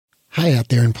Hey out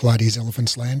there in Pilates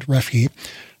Elephants Land, Raph here.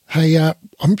 Hey,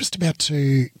 I'm just about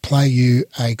to play you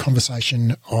a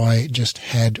conversation I just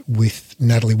had with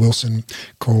Natalie Wilson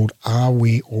called Are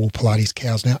We All Pilates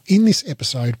Cows? Now, in this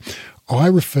episode, I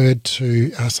referred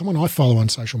to someone I follow on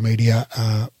social media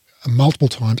multiple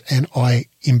times, and I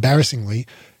embarrassingly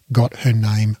got her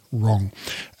name wrong.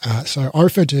 So I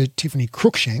referred to Tiffany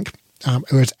Cruikshank,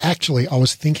 whereas actually I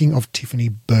was thinking of Tiffany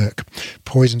Burke,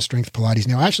 Poison Strength Pilates.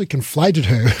 Now, I actually conflated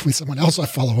her with someone else I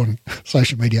follow on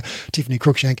social media, Tiffany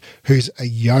Cruikshank, who's a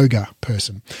yoga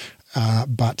person.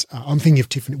 But I'm thinking of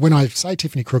Tiffany. When I say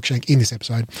Tiffany Cruikshank in this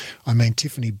episode, I mean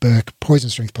Tiffany Burke,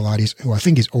 Poison Strength Pilates, who I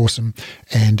think is awesome.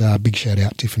 And big shout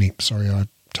out, Tiffany. Sorry, I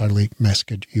totally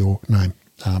massacred your name.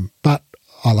 But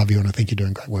I love you and I think you're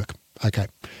doing great work. Okay,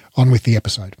 on with the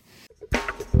episode.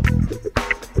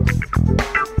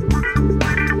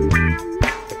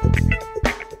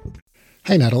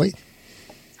 Hey, Natalie.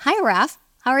 Hi, Raph.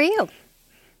 How are you?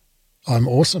 I'm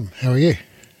awesome. How are you?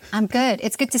 I'm good.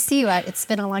 It's good to see you. It's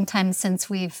been a long time since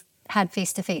we've had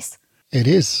face-to-face. It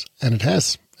is, and it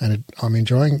has. And I'm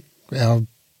enjoying our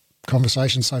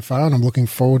conversation so far, and I'm looking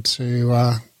forward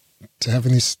to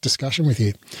having this discussion with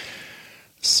you.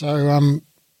 So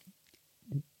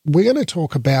we're going to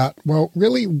talk about, well,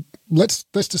 really, let's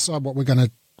decide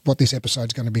what this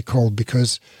episode's going to be called,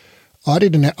 because I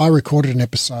recorded an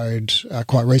episode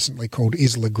quite recently called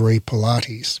Is Legree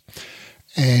Pilates,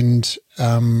 and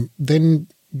then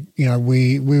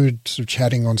we were sort of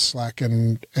chatting on Slack,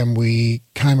 and we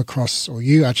came across, or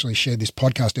you actually shared this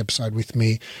podcast episode with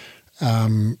me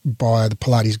by the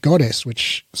Pilates Goddess,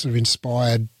 which sort of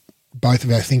inspired both of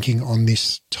our thinking on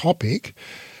this topic.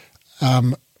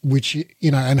 Which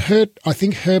and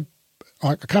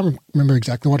I can't remember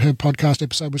exactly what her podcast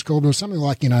episode was called, but it was something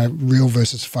like, real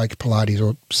versus fake Pilates,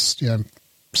 or,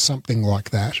 something like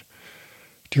that.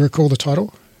 Do you recall the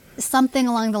title? Something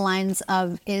along the lines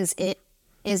of, is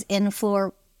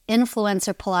influencer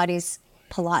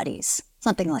Pilates,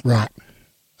 something like that. Right.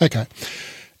 Okay.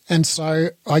 And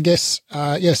so I guess,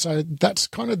 so that's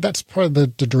probably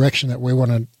the direction that we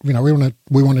want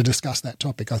to discuss that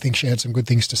topic. I think she had some good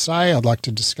things to say. I'd like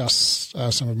to discuss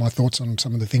some of my thoughts on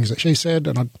some of the things that she said,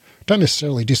 and I don't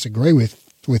necessarily disagree with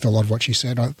a lot of what she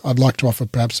said. I'd like to offer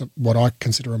perhaps what I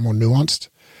consider a more nuanced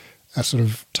sort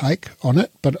of take on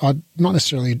it, but I'm not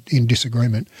necessarily in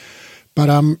disagreement. But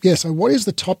so what is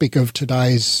the topic of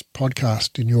today's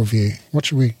podcast in your view? What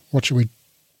should we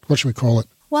call it?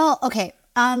 Well, okay.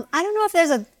 I don't know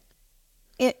if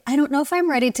I don't know if I'm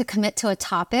ready to commit to a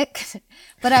topic,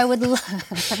 but I'd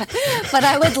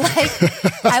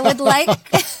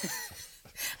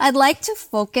like to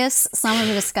focus some of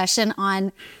the discussion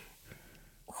on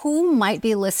who might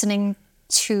be listening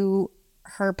to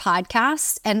her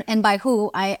podcast, and by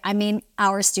who I mean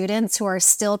our students who are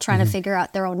still trying to figure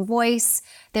out their own voice.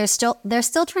 They're still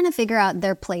trying to figure out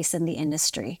their place in the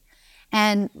industry.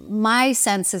 And my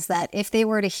sense is that if they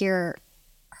were to hear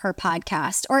her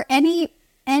podcast, or any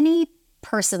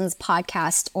person's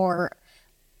podcast, or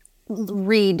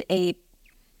read a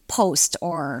post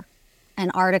or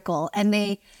an article, and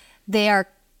they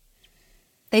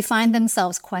find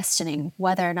themselves questioning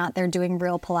whether or not they're doing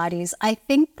real Pilates, I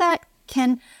think that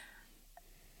I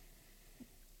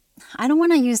don't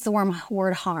want to use the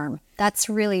word harm. That's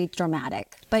really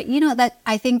dramatic. But that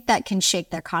I think that can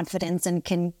shake their confidence and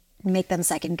can make them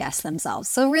second guess themselves.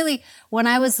 So really, when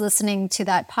I was listening to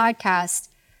that podcast,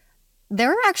 there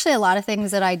were actually a lot of things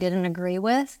that I didn't agree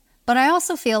with, but I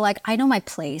also feel like I know my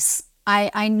place.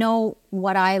 I know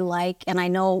what I like, and I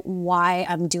know why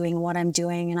I'm doing what I'm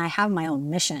doing, and I have my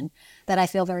own mission that I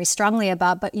feel very strongly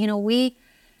about. But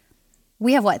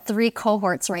we have 3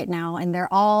 cohorts right now, and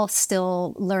they're all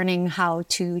still learning how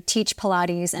to teach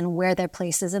Pilates and where their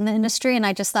place is in the industry. And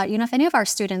I just thought, if any of our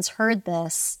students heard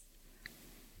this,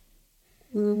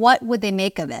 what would they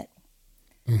make of it?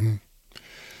 Mm-hmm.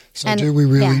 So do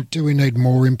we need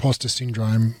more imposter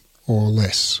syndrome or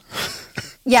less?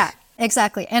 Yeah,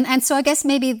 exactly. And so I guess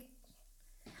we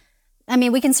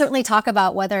can certainly talk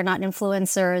about whether or not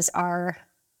influencers are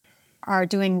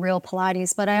doing real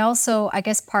Pilates, but I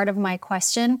guess part of my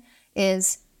question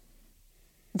is,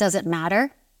 does it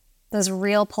matter? Does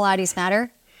real Pilates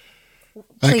matter?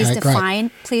 Please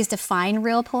define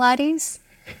real Pilates.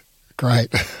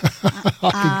 Great.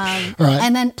 All right.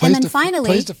 And then finally,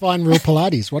 please define real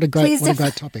Pilates. What a great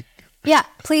topic. Yeah,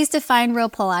 please define real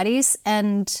Pilates,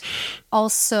 and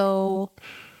also,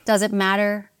 does it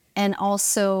matter? And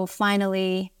also,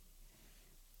 finally,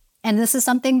 and this is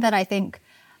something that I think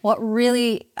what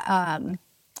really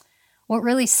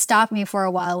stopped me for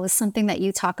a while was something that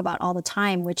you talk about all the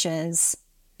time, which is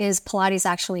is Pilates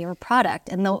actually your product?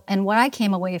 And what I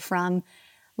came away from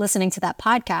listening to that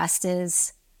podcast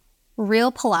is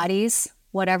real Pilates,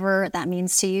 whatever that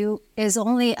means to you, is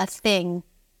only a thing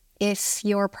if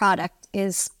your product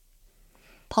is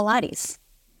Pilates.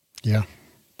 Yeah.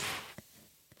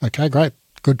 Okay, great.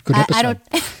 Good episode.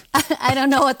 I don't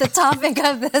know what the topic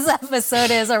of this episode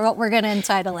is or what we're going to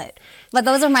entitle it, but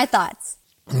those are my thoughts.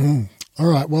 All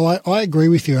right. Well, I agree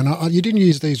with you, and you didn't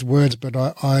use these words, but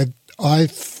I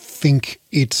think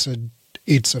it's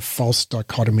a false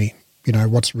dichotomy. You know,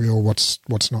 what's real,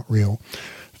 what's not real.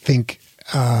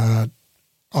 I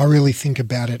really think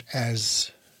about it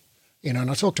as, you know, and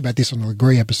I talked about this on the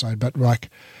Legree episode, but like,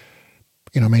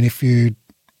 you know, I mean, if you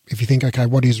think, okay,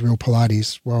 what is real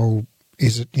Pilates? Well,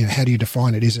 is it, you know, how do you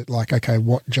define it? Is it like, okay,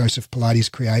 what Joseph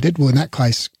Pilates created? Well, in that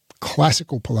case,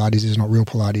 classical Pilates is not real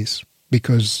Pilates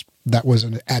because that was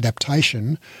an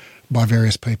adaptation by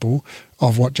various people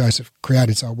of what Joseph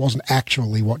created. So it wasn't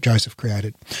actually what Joseph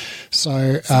created.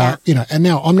 So, you know, and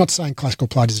now I'm not saying classical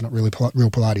Pilates is not really real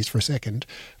Pilates for a second,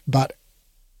 but,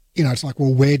 you know, it's like,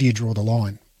 well, where do you draw the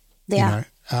line? Yeah.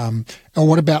 You know, or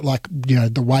what about like, you know,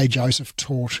 the way Joseph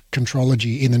taught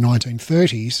contrology in the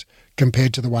 1930s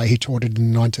compared to the way he taught it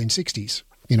in the 1960s,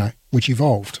 you know, which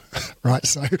evolved, right?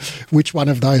 So which one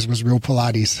of those was real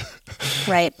Pilates?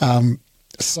 Right.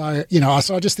 So, you know,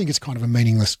 so I just think it's kind of a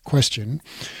meaningless question.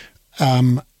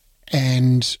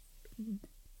 And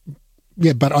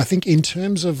yeah, but I think in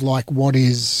terms of like what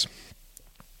is,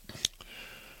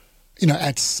 you know,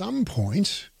 at some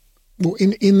point, well,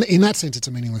 in that sense, it's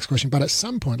a meaningless question, but at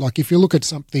some point, like if you look at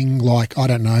something like, I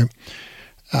don't know,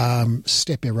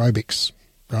 step aerobics,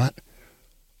 right?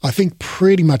 I think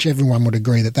pretty much everyone would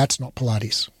agree that that's not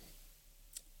Pilates.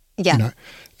 Yeah. You know?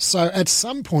 So at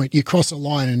some point you cross a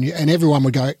line and everyone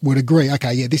would agree,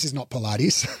 okay, yeah, this is not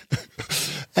Pilates.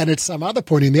 And at some other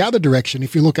point in the other direction,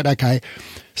 if you look at, okay,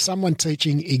 someone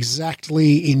teaching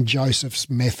exactly in Joseph's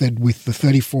method with the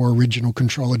 34 original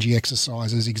contrology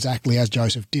exercises exactly as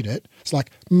Joseph did it, it's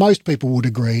like most people would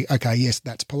agree, okay, yes,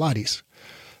 that's Pilates.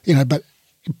 You know, but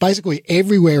basically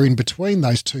everywhere in between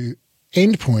those two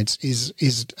endpoints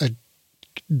is a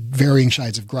varying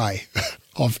shades of grey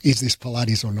of is this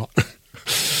Pilates or not.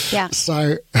 Yeah.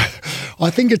 So I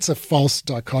think it's a false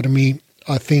dichotomy.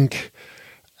 I think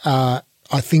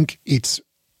it's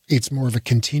more of a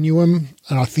continuum,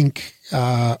 and I think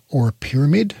or a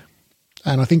pyramid,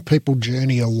 and I think people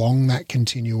journey along that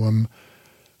continuum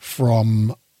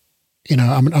from, you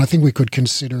know, I mean, I think we could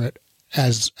consider it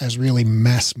as really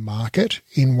mass market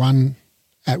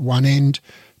at one end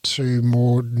to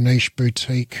more niche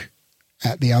boutique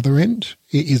at the other end.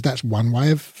 That's one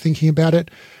way of thinking about it.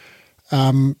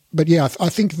 But yeah, I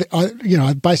think that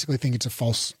I basically think it's a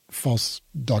false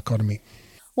dichotomy.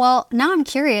 Well, now I'm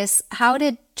curious, how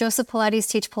did Joseph Pilates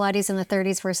teach Pilates in the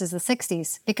 30s versus the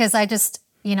 60s? Because I just,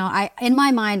 you know, in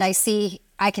my mind, I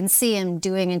can see him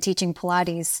doing and teaching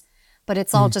Pilates, but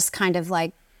it's all just kind of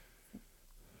like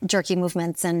jerky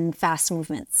movements and fast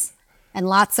movements and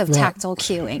lots of tactile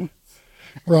cueing.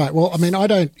 Right. Well, I mean,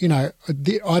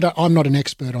 I'm not an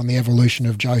expert on the evolution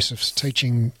of Joseph's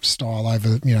teaching style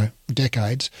over, you know,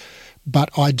 decades, but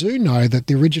I do know that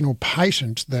the original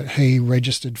patent that he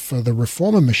registered for the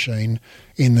reformer machine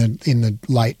in the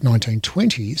late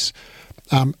 1920s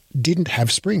didn't have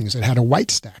springs. It had a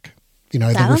weight stack. You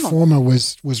know, the reformer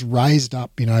was raised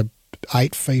up, you know,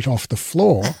 8 feet off the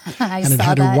floor, and it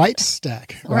had a weight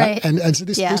stack, right? And so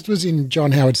this was in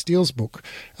John Howard Steele's book,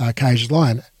 Caged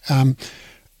Lion,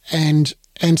 and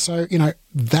so, you know,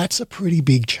 that's a pretty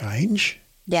big change.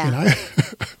 Yeah, you know,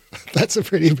 that's a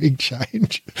pretty big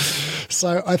change.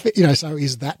 So I think, you know, so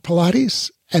is that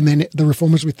Pilates? And then the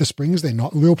reformers with the springs, they're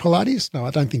not real Pilates? No, I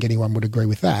don't think anyone would agree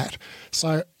with that.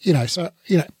 So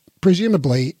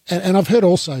presumably, and I've heard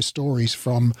also stories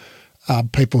from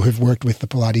people who've worked with the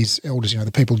Pilates elders, you know,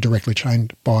 the people directly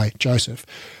trained by Joseph,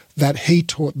 that he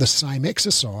taught the same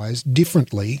exercise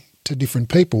differently to different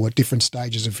people at different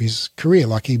stages of his career.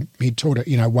 Like he taught it,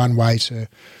 you know, one way to,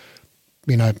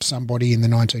 you know, somebody in the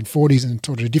 1940s and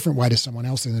taught it a different way to someone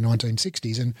else in the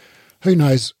 1960s. And who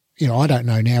knows, you know, I don't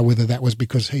know now whether that was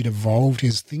because he'd evolved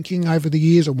his thinking over the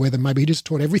years or whether maybe he just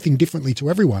taught everything differently to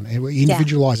everyone and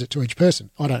individualised it to each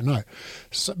person. I don't know.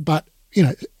 So, but, you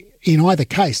know, in either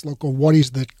case, look, or what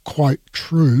is the quote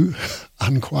true,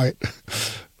 unquote,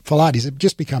 Pilates? It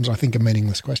just becomes, I think, a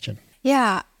meaningless question.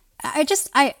 Yeah.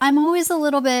 I'm always a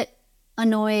little bit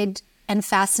annoyed and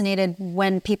fascinated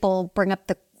when people bring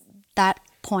up that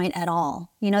point at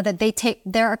all. You know, that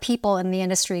there are people in the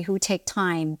industry who take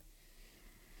time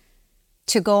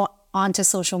to go onto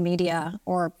social media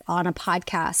or on a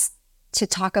podcast to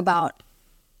talk about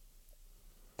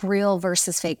real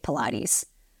versus fake Pilates.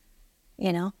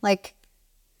 You know, like,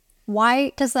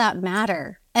 why does that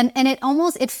matter? And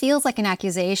it feels like an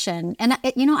accusation. And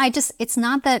it's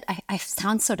not that I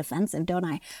sound so defensive, don't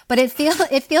I? But it feels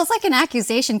like an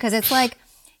accusation, because it's like,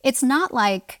 it's not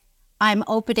like I'm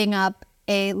opening up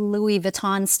a Louis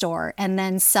Vuitton store and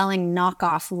then selling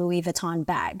knockoff Louis Vuitton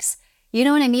bags. You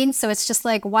know what I mean? So it's just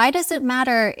like, why does it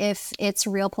matter if it's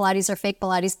real Pilates or fake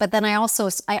Pilates? But then I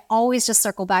always just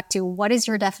circle back to, what is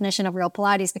your definition of real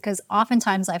Pilates? Because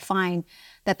oftentimes I find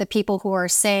that the people who are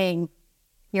saying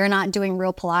you're not doing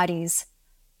real Pilates,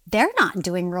 they're not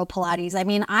doing real Pilates. I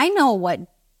mean, I know what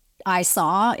I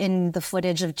saw in the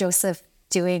footage of Joseph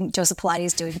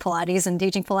Pilates doing Pilates and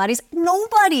teaching Pilates.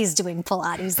 Nobody's doing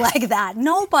Pilates like that.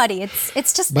 Nobody.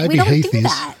 It's just, maybe we don't Heath do is.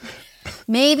 that.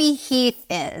 Maybe Heath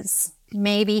is.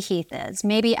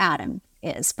 Maybe Adam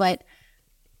is. But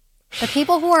the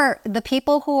people who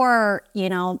are,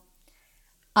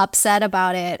 upset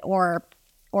about it or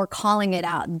calling it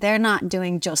out, they're not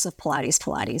doing Joseph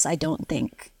Pilates, I don't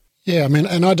think. Yeah, I mean,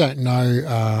 and I don't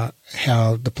know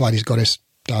how the Pilates Goddess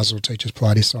does or teaches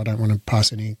Pilates, so I don't want to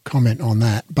pass any comment on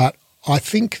that. But I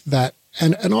think that,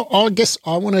 and I guess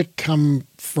I want to come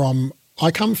from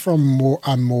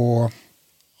more,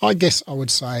 I guess I would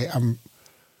say,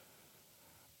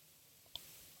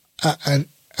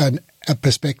 a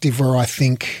perspective where I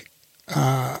think,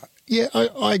 I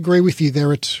agree with you.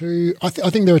 There are two. I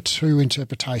think there are two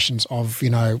interpretations of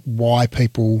why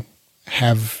people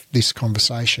have this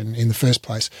conversation in the first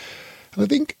place. And I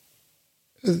think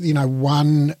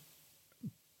one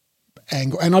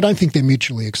angle, and I don't think they're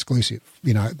mutually exclusive.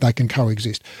 They can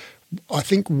coexist. I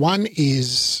think one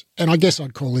is, and I guess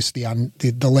I'd call this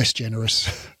the less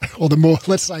generous, or the more,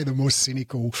 let's say, the more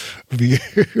cynical view,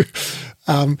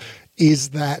 is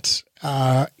that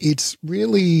it's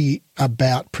really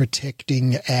about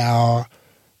protecting our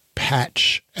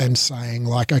patch and saying,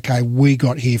 like, okay, we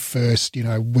got here first,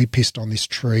 we pissed on this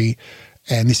tree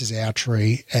and this is our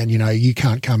tree, and, you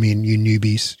can't come in, you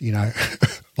newbies,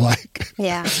 like,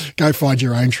 yeah, go find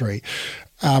your own tree.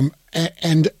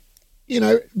 And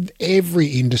every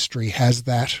industry has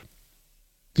that.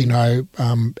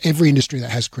 Every industry that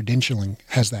has credentialing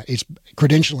has that.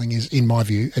 Credentialing is, in my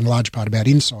view, in large part about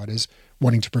insiders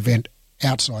wanting to prevent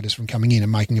outsiders from coming in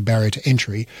and making a barrier to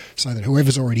entry, so that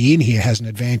whoever's already in here has an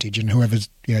advantage, and whoever's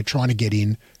trying to get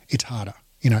in, it's harder.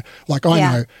 Like I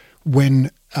know when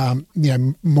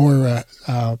Moira,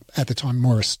 at the time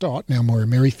Moira Stott, now Moira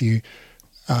Merrithew,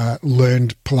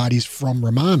 learned Pilates from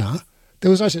Romana. There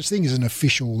was no such thing as an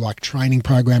official training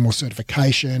program or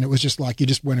certification. It was just like you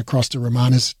just went across to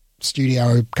Romana's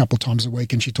studio a couple of times a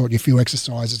week and she taught you a few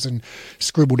exercises and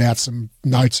scribbled out some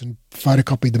notes and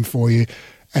photocopied them for you.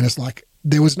 And it's like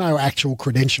there was no actual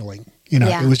credentialing.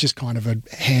 It was just kind of a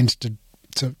hand to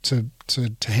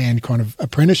hand kind of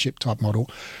apprenticeship type model.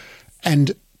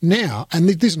 And now, and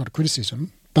this is not a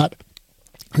criticism, but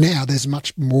now there's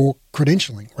much more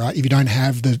credentialing, right? If you don't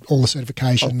have all the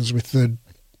certifications with the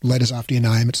letters after your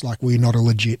name, it's like, well, you're not a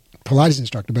legit Pilates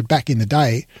instructor. But back in the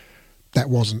day, that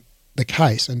wasn't the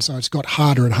case. And so it's got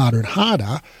harder and harder and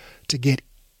harder to get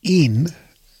in,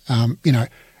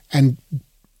 and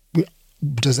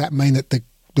does that mean that the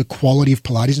quality of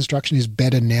Pilates instruction is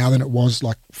better now than it was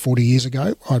 40 years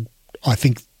ago? I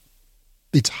think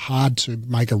it's hard to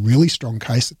make a really strong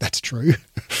case that that's true.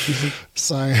 Mm-hmm.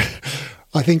 So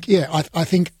I think, I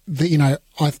think that,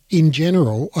 in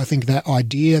general, I think that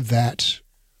idea that,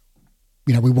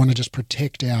 we want to just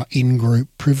protect our in-group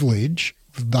privilege,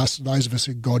 thus those of us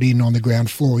who got in on the ground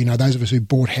floor, those of us who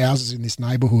bought houses in this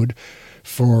neighbourhood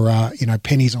for,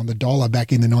 pennies on the dollar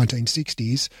back in the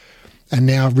 1960s, and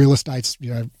now real estate's,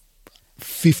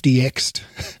 50x'd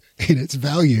in its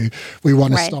value. We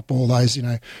want to stop all those,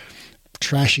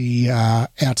 trashy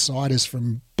outsiders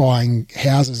from buying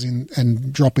houses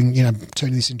and dropping,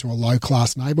 turning this into a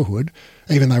low-class neighbourhood,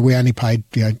 even though we only paid,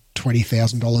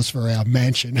 $20,000 for our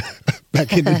mansion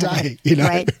back in the day,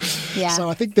 Right. Yeah. So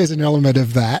I think there's an element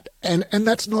of that. And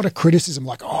that's not a criticism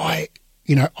like, I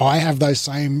have those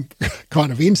same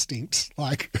kind of instincts.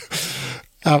 I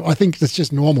think that's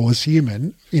just normal as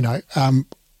human,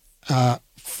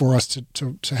 for us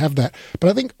to have that. But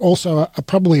I think also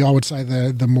probably I would say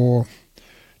the more,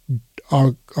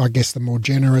 I guess the more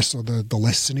generous or the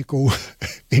less cynical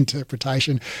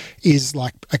interpretation is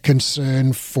a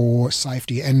concern for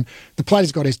safety. And the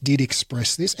Pilates Goddess did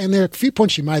express this. And there are a few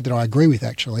points she made that I agree with,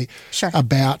 actually. Sure.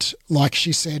 About,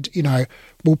 she said,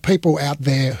 people out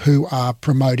there who are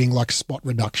promoting spot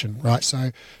reduction, right?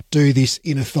 So do this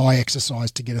inner thigh exercise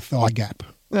to get a thigh gap.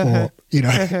 Mm-hmm.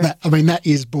 Or, that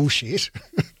is bullshit.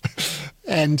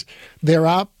 And there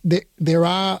are,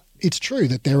 it's true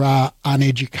that there are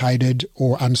uneducated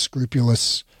or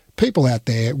unscrupulous people out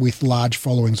there with large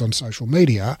followings on social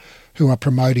media who are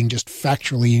promoting just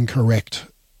factually incorrect,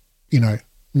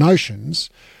 notions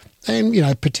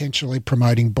and, potentially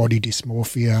promoting body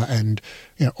dysmorphia and,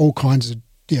 all kinds of,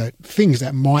 things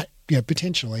that might,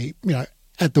 potentially,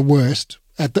 at the worst,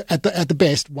 at the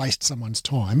best, waste someone's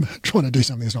time trying to do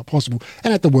something that's not possible,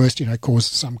 and at the worst, cause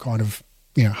some kind of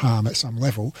harm at some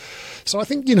level. So I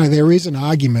think there is an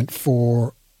argument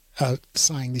for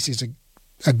saying this is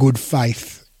a good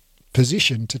faith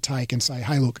position to take and say,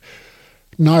 hey, look,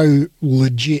 no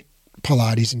legit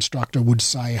Pilates instructor would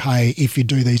say, hey, if you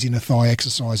do these inner thigh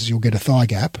exercises, you'll get a thigh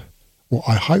gap. Well,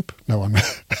 I hope no one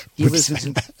would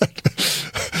say that.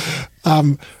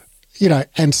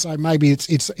 And so maybe it's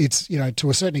to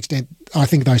a certain extent, I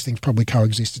think those things probably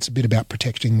coexist. It's a bit about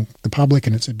protecting the public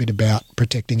and it's a bit about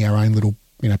protecting our own little,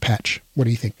 patch. What do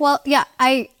you think? Well, yeah,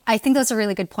 I think those are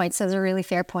really good points. Those are really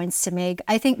fair points to make.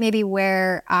 I think maybe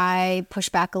where I push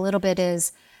back a little bit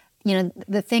is,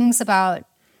 the things about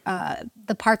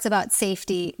the parts about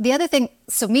safety. The other thing,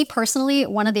 so me personally,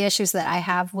 one of the issues that I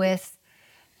have with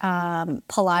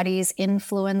Pilates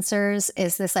influencers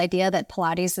is this idea that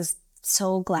Pilates is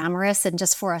so glamorous and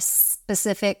just for a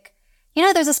specific,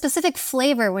 there's a specific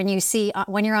flavor when you see,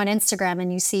 when you're on Instagram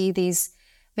and you see these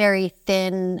very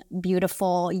thin,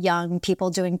 beautiful, young people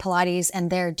doing Pilates and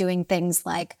they're doing things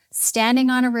like standing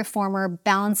on a reformer,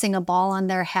 balancing a ball on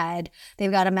their head.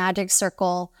 They've got a magic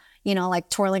circle, like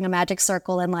twirling a magic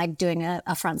circle and like doing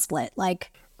a front split. Like,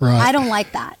 right. I don't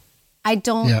like that. I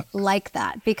don't like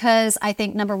that because I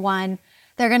think, number one,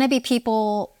 there are going to be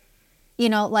people,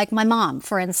 like my mom,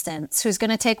 for instance, who's going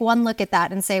to take one look at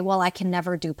that and say, well, I can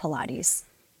never do Pilates.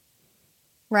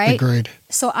 Right? Agreed.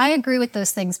 So I agree with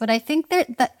those things, but I think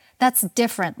that's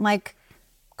different. Like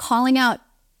calling out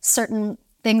certain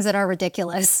things that are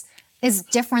ridiculous is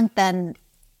different than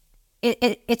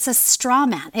it's a straw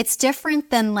man. It's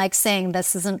different than like saying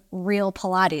this isn't real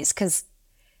Pilates because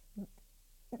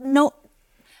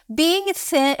being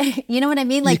thin, you know what I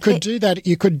mean? Like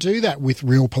you could do that with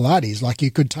real Pilates. Like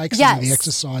you could take some of the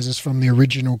exercises from the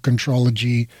original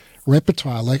Contrology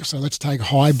repertoire. Like, so let's take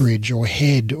high bridge or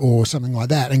head or something like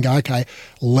that and go, okay,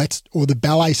 or the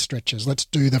ballet stretches. Let's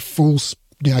do the full,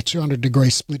 200-degree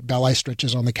split ballet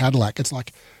stretches on the Cadillac. It's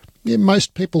like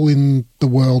most people in the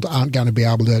world aren't going to be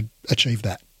able to achieve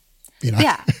that,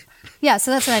 Yeah. Yeah,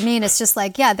 so that's what I mean. It's just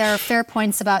like, there are fair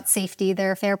points about safety.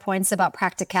 There are fair points about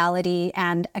practicality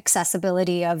and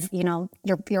accessibility of,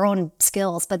 your own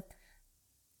skills. But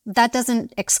that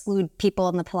doesn't exclude people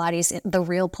in the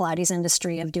real Pilates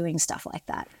industry of doing stuff like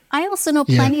that. I also know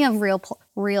plenty of real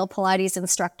Pilates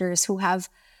instructors who have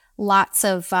lots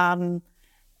of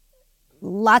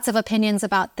opinions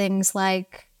about things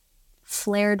like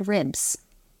flared ribs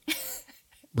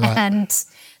and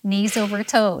knees over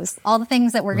toes, all the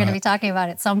things that we're going to be talking about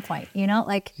at some point,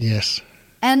 Yes.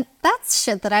 And that's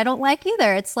shit that I don't like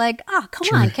either. It's like, come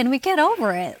on, can we get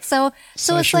over it? So it's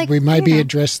should like we maybe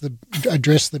address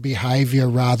the behavior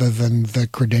rather than the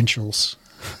credentials?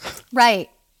 Right.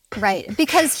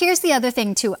 Because here's the other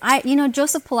thing too.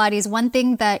 Joseph Pilates, one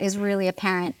thing that is really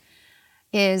apparent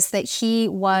is that he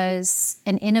was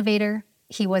an innovator.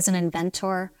 He was an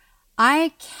inventor.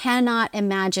 I cannot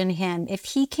imagine him if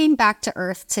he came back to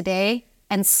Earth today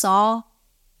and saw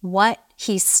what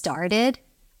he started.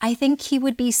 I think he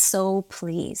would be so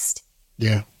pleased.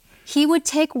 Yeah. He would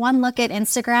take one look at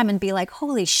Instagram and be like,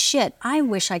 holy shit, I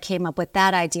wish I came up with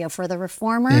that idea for the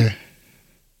reformer. Yeah.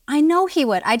 I know he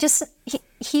would.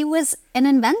 He was an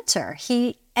inventor.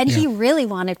 He really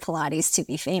wanted Pilates to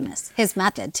be famous, his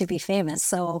method to be famous.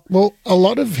 So, well, a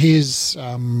lot of his,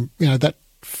 that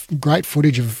great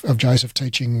footage of Joseph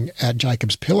teaching at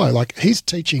Jacob's Pillow, like he's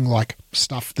teaching like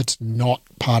stuff that's not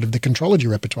part of the Contrology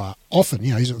repertoire. Often,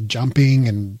 he's jumping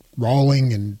and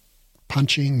rolling and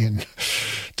punching and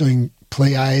doing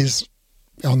plies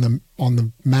on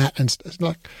the mat and stuff.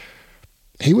 Like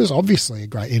he was obviously a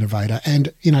great innovator,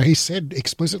 and he said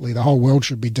explicitly the whole world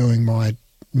should be doing my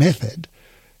method.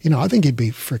 I think he'd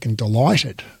be freaking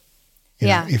delighted.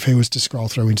 If he was to scroll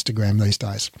through Instagram these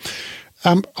days.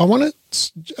 I want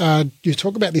to you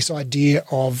talk about this idea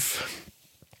of,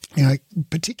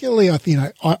 particularly, I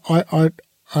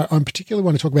particularly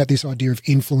want to talk about this idea of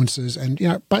influencers, and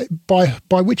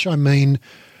by which I mean,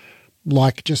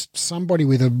 like just somebody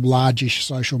with a largish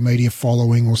social media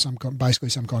following or basically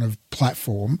some kind of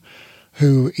platform,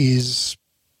 who is,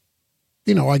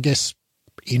 I guess,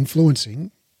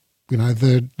 influencing,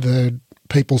 the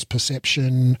people's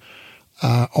perception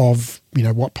of, you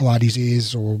know, what Pilates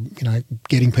is, or, you know,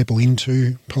 getting people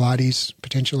into Pilates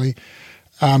potentially.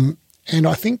 And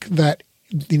I think that,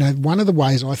 you know, one of the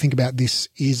ways I think about this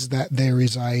is that there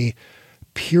is a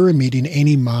pyramid in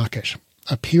any market,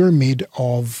 a pyramid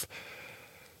of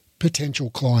potential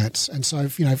clients. And so,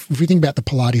 if, you know, if we think about the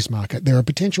Pilates market, there are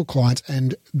potential clients,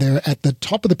 and there at the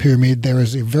top of the pyramid, there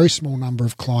is a very small number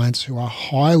of clients who are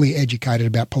highly educated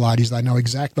about Pilates. They know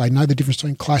they know the difference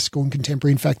between classical and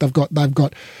contemporary. In fact, they've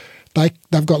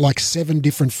got like 7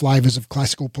 different flavors of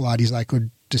classical Pilates they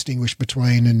could distinguish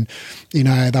between, and, you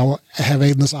know, they'll have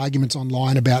endless arguments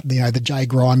online about, you know, the Jay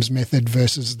Grimes method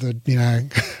versus the, you know,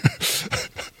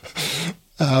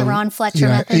 the Ron Fletcher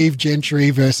method. Eve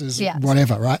Gentry versus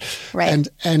whatever, right? Right.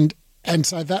 And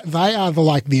so that they are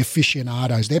the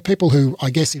aficionados. They're people who, I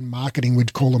guess, in marketing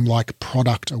would call them like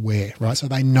product aware, right? So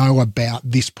they know about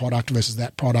this product versus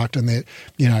that product, and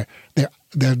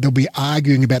they'll be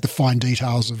arguing about the fine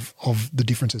details of the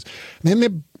differences. And then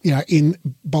they're, you know, in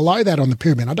below that on the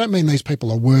pyramid, I don't mean these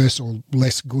people are worse or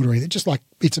less good or anything. Just like,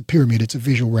 it's a pyramid, it's a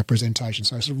visual representation.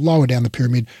 So sort of lower down the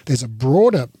pyramid, there's a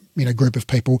broader, you know, group of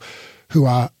people who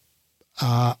are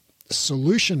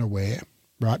solution aware,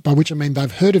 right? By which I mean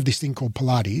they've heard of this thing called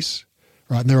Pilates,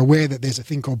 right? And they're aware that there's a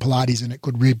thing called Pilates and it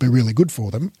could be really good for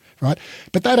them, right?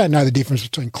 But they don't know the difference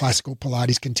between classical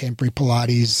Pilates, contemporary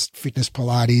Pilates, fitness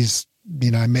Pilates,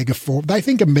 you know, megaform. They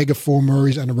think a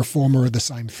megaformer and a reformer are the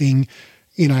same thing,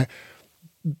 you know.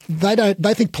 They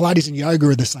think Pilates and yoga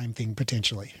are the same thing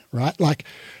potentially, right? Like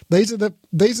these are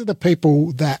the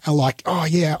people that are like, oh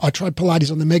yeah, I tried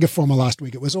Pilates on the megaformer last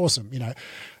week, it was awesome, you know.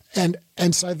 And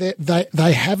so they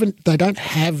don't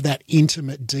have that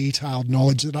intimate, detailed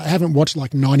knowledge. That I haven't watched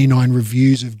like 99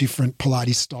 reviews of different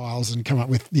Pilates styles and come up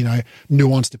with, you know,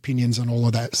 nuanced opinions on all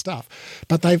of that stuff.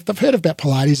 But they've heard about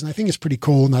Pilates and they think it's pretty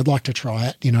cool and they'd like to try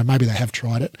it. You know, maybe they have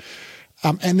tried it.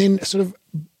 And then sort of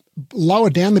lower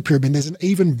down the pyramid, there's an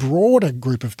even broader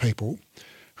group of people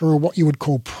who are what you would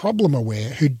call problem aware,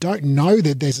 who don't know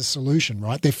that there's a solution,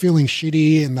 right? They're feeling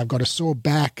shitty and they've got a sore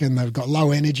back and they've got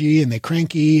low energy and they're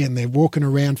cranky and they're walking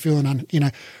around feeling, you know,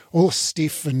 all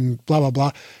stiff and blah, blah,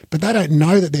 blah. But they don't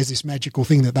know that there's this magical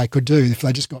thing that they could do. If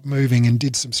they just got moving and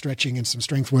did some stretching and some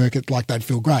strength work, like they'd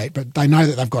feel great, but they know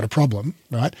that they've got a problem,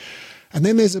 right? And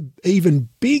then there's an even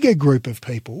bigger group of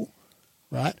people,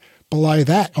 right, below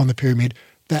that on the pyramid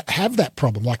that have that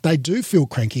problem. Like they do feel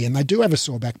cranky and they do have a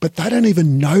sore back, but they don't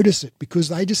even notice it because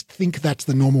they just think that's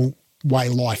the normal way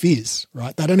life is,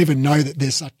 right? They don't even know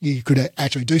that you could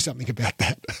actually do something about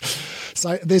that.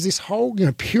 So there's this whole, you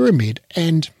know, pyramid.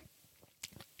 And,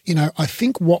 you know, I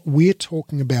think what we're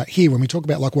talking about here when we talk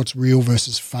about like what's real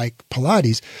versus fake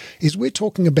Pilates is we're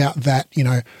talking about that, you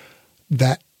know,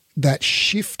 that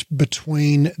shift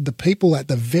between the people at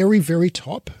the very, very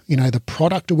top, you know, the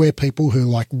product-aware people who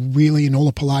like really in all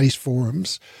the Pilates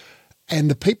forums, and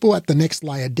the people at the next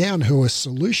layer down who are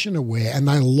solution-aware and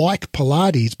they like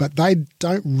Pilates, but they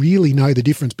don't really know the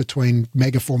difference between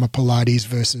megaformer Pilates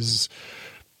versus,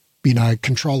 you know,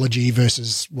 Contrology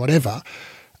versus whatever.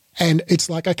 And it's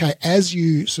like, okay, as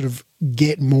you sort of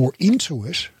get more into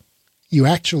it, you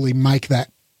actually make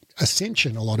that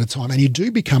ascension a lot of time, and you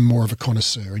do become more of a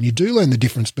connoisseur and you do learn the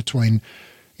difference between,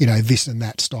 you know, this and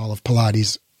that style of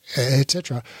Pilates,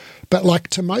 etc. But like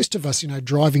to most of us, you know,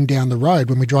 driving down the road,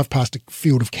 when we drive past a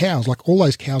field of cows, like all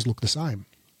those cows look the same,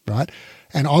 right?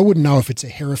 And I wouldn't know if it's a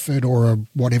Hereford or a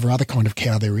whatever other kind of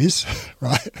cow there is,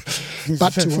 right?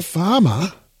 But to a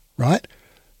farmer, right,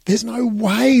 there's no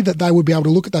way that they would be able to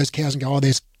look at those cows and go, oh,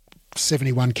 there's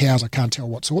 71 cows, I can't tell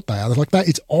what sort they are. They're like that,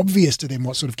 it's obvious to them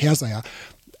what sort of cows they are.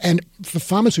 And for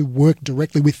farmers who work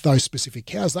directly with those specific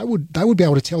cows, they would be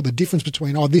able to tell the difference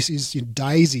between, oh, this is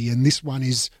Daisy and this one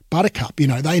is Buttercup. You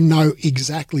know, they know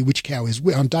exactly which cow is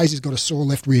which. Daisy's got a sore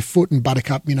left rear foot and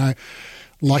Buttercup, you know,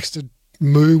 likes to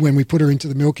moo when we put her into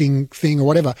the milking thing or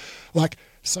whatever. Like,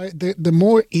 so the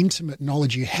more intimate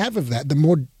knowledge you have of that,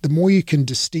 the more you can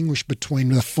distinguish between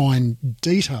the fine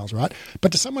details, right?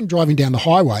 But to someone driving down the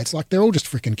highway, it's like they're all just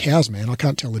freaking cows, man. I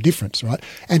can't tell the difference, right?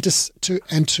 And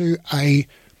to a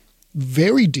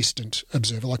very distant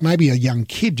observer, like maybe a young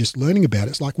kid just learning about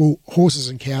it, it's like, well, horses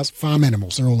and cows, farm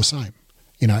animals, they're all the same,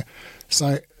 you know.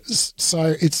 So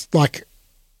it's like,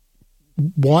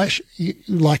 why,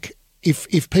 like,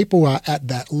 if people are at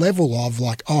that level of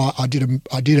like, oh, I did a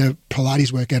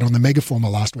Pilates workout on the megaformer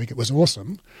last week, it was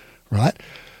awesome, right?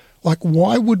 Like,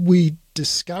 why would we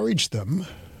discourage them?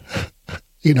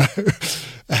 You know,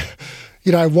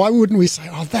 why wouldn't we say,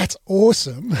 oh, that's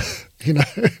awesome, you know?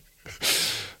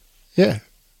 Yeah.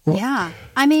 Yeah.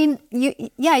 I mean,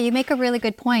 you make a really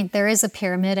good point. There is a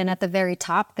pyramid, and at the very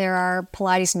top, there are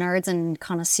Pilates nerds and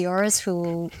connoisseurs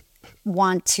who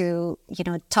want to,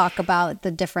 talk about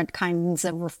the different kinds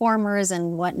of reformers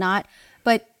and whatnot.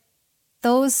 But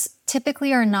those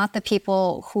typically are not the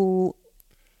people who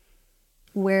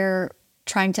we're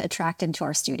trying to attract into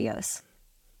our studios.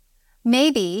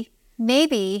 Maybe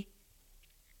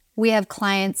we have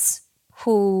clients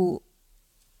who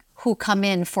come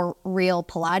in for real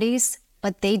Pilates,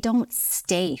 but they don't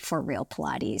stay for real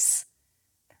Pilates.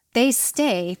 They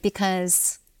stay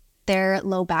because their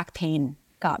low back pain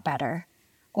got better,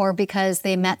 or because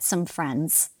they met some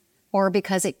friends, or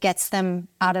because it gets them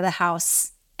out of the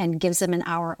house and gives them an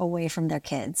hour away from their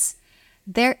kids.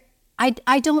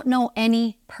 I don't know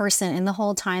any person in the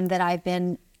whole time that I've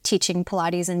been teaching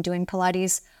Pilates and doing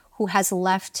Pilates who has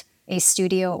left a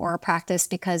studio or a practice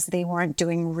because they weren't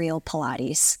doing real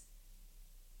Pilates.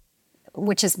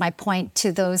 Which is my point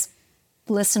to those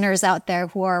listeners out there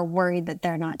who are worried that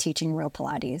they're not teaching real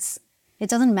Pilates. It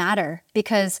doesn't matter,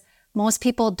 because most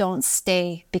people don't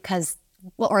stay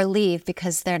or leave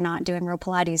because they're not doing real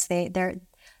Pilates.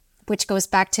 Which goes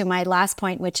back to my last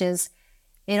point, which is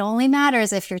it only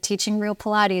matters if you're teaching real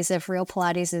Pilates if real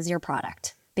Pilates is your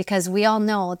product. Because we all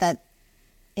know that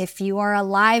if you are a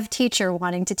live teacher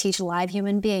wanting to teach live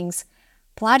human beings,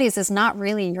 Pilates is not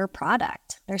really your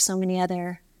product. There's so many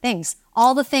other things.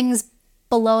 All the things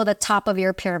below the top of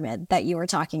your pyramid that you were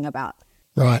talking about.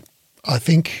 Right. I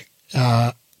think,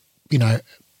 I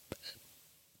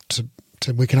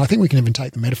think we can even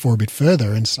take the metaphor a bit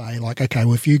further and say, like, okay,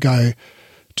 well, if you go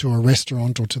to a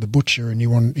restaurant or to the butcher and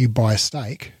you buy a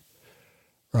steak,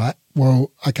 right?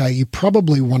 Well, okay, you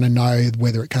probably want to know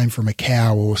whether it came from a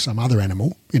cow or some other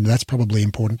animal. That's probably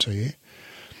important to you.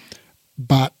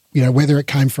 But, whether it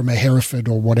came from a Hereford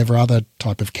or whatever other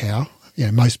type of cow,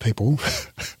 most people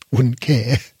wouldn't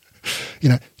care.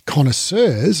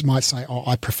 Connoisseurs might say, oh,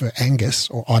 I prefer Angus,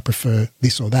 or I prefer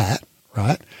this or that,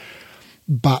 right?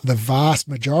 But the vast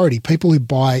majority, people who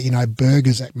buy,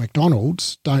 burgers at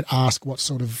McDonald's, don't ask what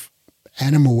sort of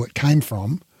animal it came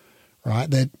from, right?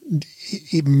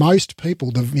 Most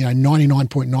people,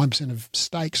 99.9% of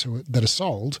steaks that are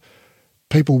sold,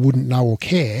 people wouldn't know or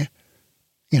care,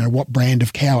 what brand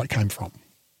of cow it came from.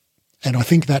 And I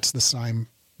think that's the same,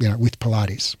 with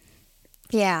Pilates.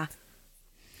 Yeah.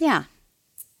 Yeah.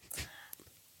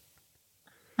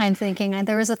 I'm thinking,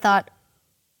 there was a thought,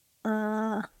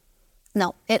 no,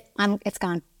 it's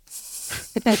gone.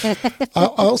 I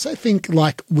also think,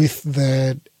 like, with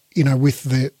the I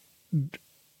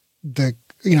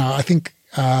think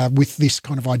with this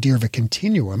kind of idea of a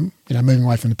continuum, moving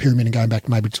away from the pyramid and going back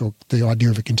maybe to the idea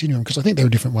of a continuum, because I think there are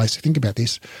different ways to think about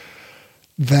this,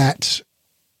 that,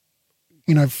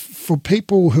 for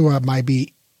people who are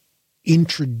maybe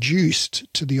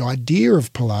introduced to the idea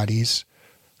of Pilates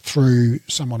through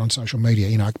someone on social media,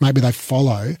 maybe they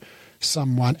follow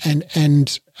someone and in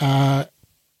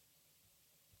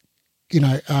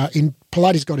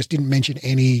Pilates Goddess didn't mention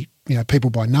any, people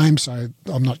by name, so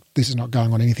this is not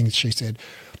going on anything that she said,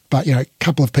 but, a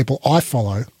couple of people I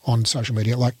follow on social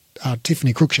media, like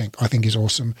Tiffany Cruikshank, I think is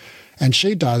awesome. And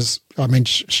she does,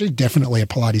 she's definitely a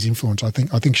Pilates influence. I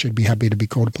think she'd be happy to be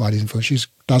called a Pilates influence. She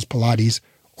does Pilates.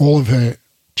 All of her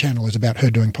channel is about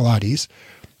her doing Pilates.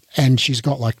 And she's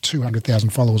got like 200,000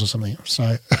 followers or something.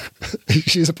 So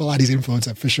she's a Pilates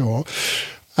influencer for sure.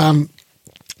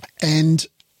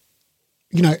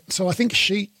 So I think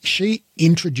she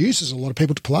introduces a lot of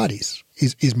people to Pilates,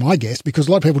 is my guess, because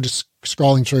a lot of people just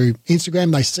scrolling through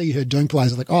Instagram, they see her doing Pilates,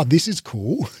 they're like, oh, this is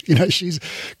cool. She's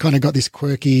kind of got this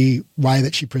quirky way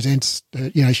that she presents.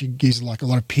 She uses like a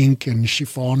lot of pink and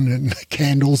chiffon and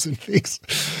candles and things.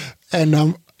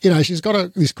 And, she's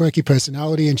got this quirky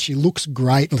personality, and she looks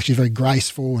great. She's very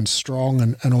graceful and strong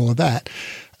and all of that.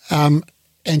 And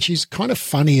she's kind of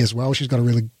funny as well. She's got a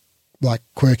really like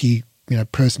quirky,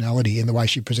 personality in the way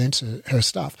she presents her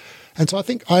stuff. And so I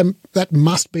think that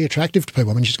must be attractive to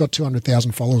people. She's got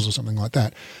 200,000 followers or something like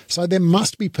that. So there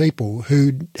must be people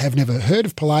who have never heard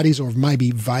of Pilates, or have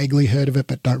maybe vaguely heard of it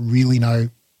but don't really know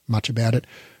much about it,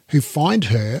 who find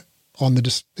her on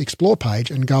the Explore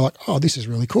page and go like, oh, this is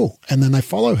really cool. And then they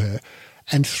follow her.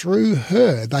 And through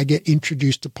her, they get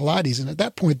introduced to Pilates. And at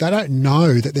that point, they don't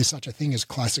know that there's such a thing as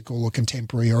classical or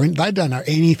contemporary, or they don't know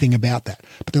anything about that.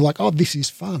 But they're like, oh, this is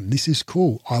fun. This is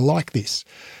cool. I like this.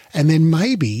 And then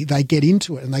maybe they get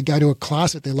into it and they go to a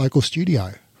class at their local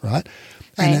studio, right?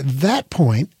 And at that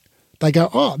point, they go,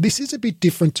 oh, this is a bit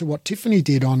different to what Tiffany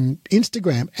did on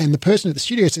Instagram. And the person at the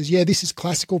studio says, yeah, this is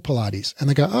classical Pilates. And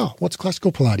they go, oh, what's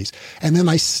classical Pilates? And then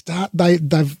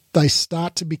they've they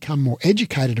start to become more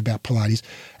educated about Pilates,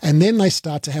 and then they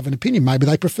start to have an opinion. Maybe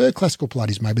they prefer classical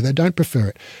Pilates, maybe they don't prefer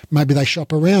it. Maybe they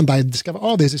shop around, they discover,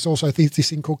 oh, there's this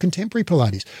thing called contemporary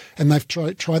Pilates, and they've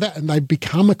tried that, and they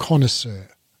become a connoisseur.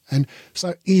 And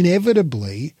so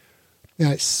inevitably,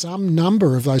 some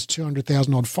number of those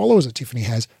 200,000 odd followers that Tiffany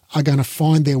has are going to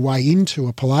find their way into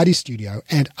a Pilates studio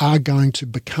and are going to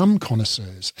become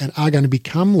connoisseurs and are going to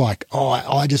become like, oh,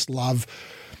 I just love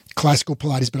classical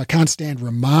Pilates, but I can't stand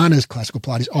Romana's classical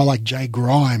Pilates. I like Jay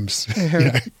Grimes,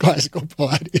 classical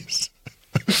Pilates.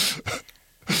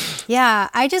 Yeah,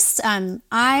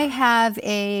 I have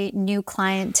a new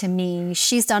client to me.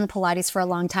 She's done Pilates for a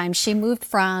long time. She moved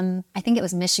from, I think it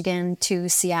was Michigan to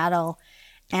Seattle,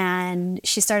 and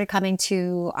she started coming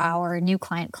to our new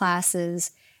client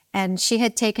classes, and she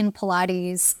had taken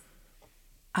Pilates,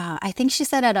 I think she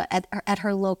said at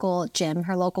her local gym,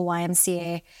 her local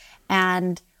YMCA.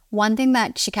 And one thing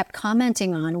that she kept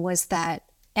commenting on was that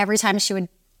every time she would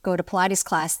go to Pilates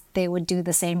class, they would do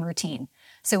the same routine.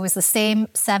 So it was the same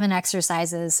 7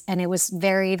 exercises, and it was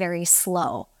very, very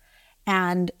slow.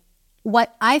 And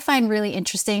what I find really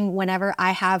interesting whenever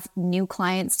I have new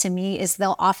clients to me is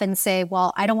they'll often say,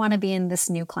 well, I don't want to be in this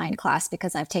new client class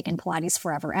because I've taken Pilates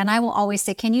forever. And I will always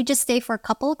say, can you just stay for a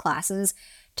couple of classes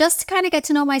just to kind of get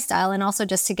to know my style and also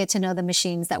just to get to know the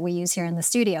machines that we use here in the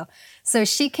studio? So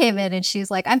she came in and she's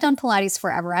like, I've done Pilates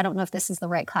forever. I don't know if this is the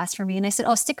right class for me. And I said,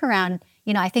 oh, stick around.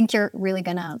 I think you're really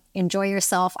going to enjoy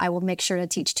yourself. I will make sure to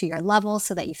teach to your level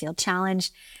so that you feel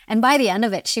challenged. And by the end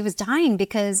of it, she was dying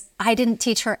because I didn't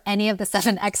teach her any of the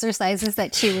 7 exercises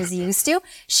that she was used to.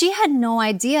 She had no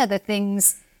idea the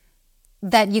things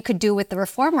that you could do with the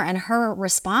reformer. And her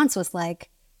response was like,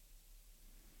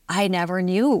 I never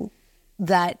knew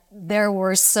that there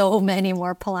were so many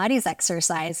more Pilates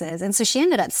exercises. And so she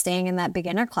ended up staying in that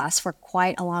beginner class for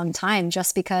quite a long time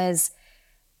just because,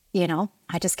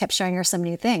 I just kept showing her some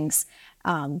new things.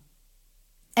 And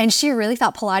she really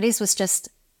thought Pilates was just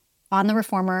on the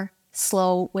reformer,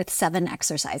 slow with 7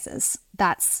 exercises.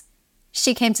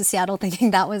 She came to Seattle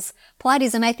thinking that was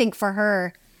Pilates. And I think for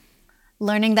her,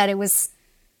 learning that it was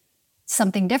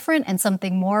something different and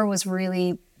something more was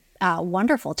really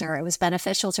wonderful to her. It was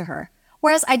beneficial to her.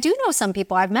 Whereas I do know some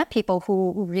people, I've met people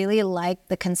who really like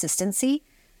the consistency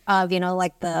of,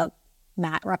 like the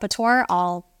mat repertoire,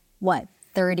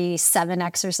 37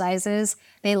 exercises.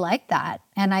 They like that.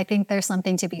 And I think there's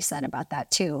something to be said about that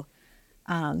too.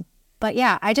 But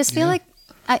yeah, I just feel like,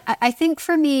 I think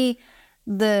for me,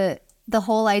 the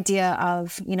whole idea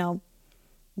of,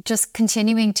 just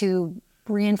continuing to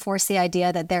reinforce the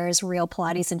idea that there is real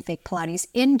Pilates and fake Pilates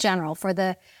in general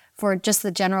for just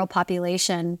the general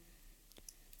population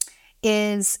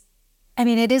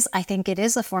I think it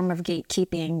is a form of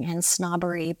gatekeeping and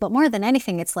snobbery, but more than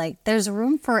anything, it's like there's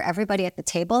room for everybody at the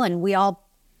table, and we all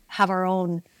have our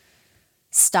own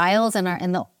styles and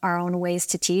our own ways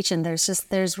to teach, and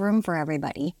there's room for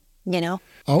everybody, I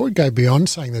would go beyond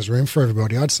saying there's room for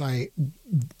everybody. I'd say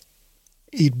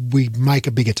we make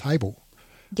a bigger table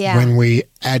when we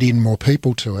add in more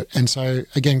people to it. And so,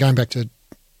 again, going back to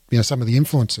some of the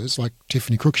influencers like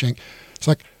Tiffany Cruikshank, it's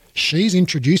like she's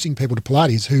introducing people to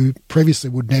Pilates who previously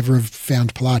would never have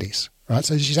found Pilates, right?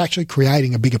 So she's actually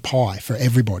creating a bigger pie for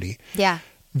everybody. Yeah.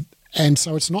 And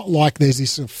so it's not like there's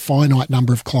this finite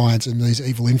number of clients and these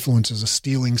evil influencers are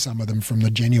stealing some of them from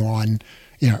the genuine,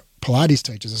 Pilates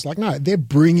teachers. It's like, no, they're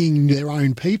bringing their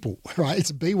own people, right?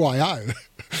 It's a BYO.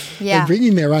 Yeah. They're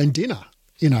bringing their own dinner,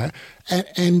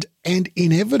 and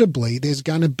inevitably there's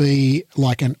going to be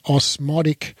like an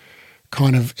osmotic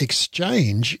kind of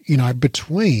exchange,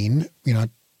 between, the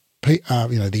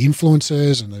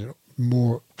influencers and the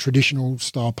more traditional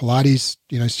style Pilates,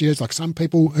 studios. Like some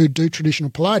people who do traditional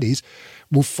Pilates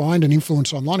will find an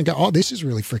influencer online and go, oh, this is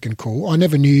really freaking cool. I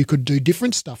never knew you could do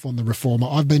different stuff on the reformer.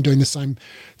 I've been doing the same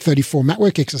 34 mat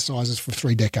work exercises for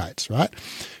 3 decades, right?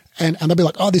 And they'll be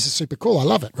like, oh, this is super cool. I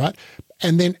love it, right?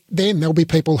 And then there'll be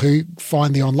people who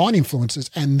find the online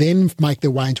influencers and then make their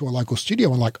way into a local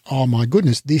studio and like, oh my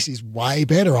goodness, this is way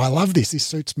better. I love this. This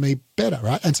suits me better,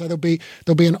 right? And so there'll be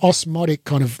an osmotic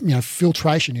kind of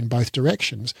filtration in both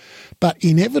directions. But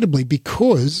inevitably,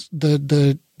 because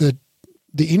the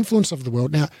influence of the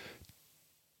world now,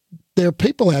 there are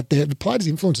people out there, the Pilates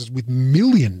influencers with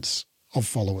millions of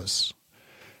followers,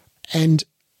 and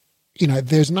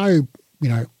there's no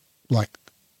like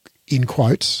in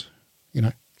quotes,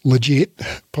 legit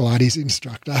Pilates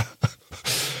instructor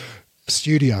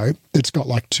studio that's got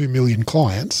like 2 million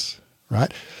clients,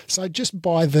 right? So just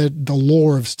by the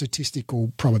law of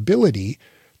statistical probability,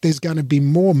 there's going to be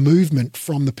more movement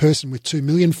from the person with 2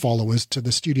 million followers to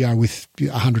the studio with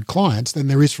 100 clients than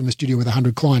there is from the studio with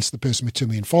 100 clients to the person with 2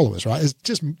 million followers, right? It's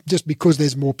just because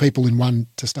there's more people in one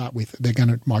to start with, they're going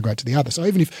to migrate to the other. So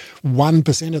even if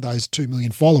 1% of those 2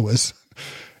 million followers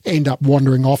end up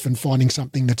wandering off and finding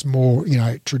something that's more,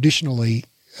 traditionally,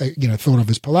 thought of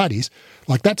as Pilates,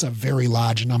 like that's a very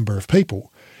large number of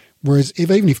people. Whereas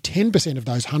even if 10% of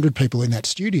those 100 people in that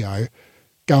studio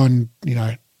go and,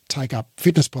 take up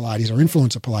fitness Pilates or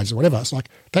influencer Pilates or whatever, it's like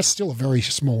that's still a very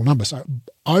small number. So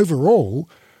overall,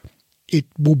 it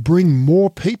will bring more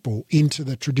people into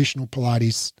the traditional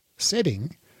Pilates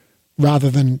setting rather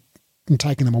than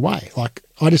taking them away. Like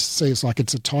I just see it's like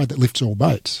it's a tide that lifts all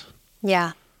boats.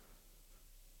 Yeah.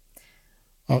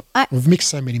 We've mixed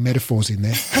so many metaphors in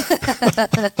there.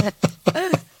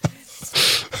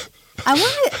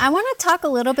 I want to talk a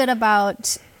little bit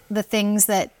about the things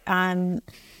that I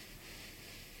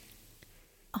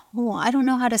don't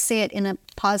know how to say it in a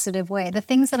positive way. The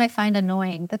things that I find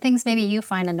annoying, the things maybe you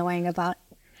find annoying about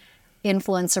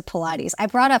influencer Pilates. I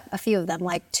brought up a few of them,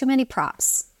 like too many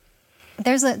props.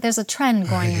 There's a trend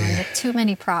going on with too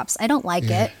many props. I don't like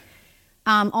it.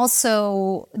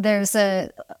 Also, there's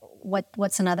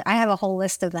what's another? I have a whole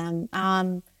list of them.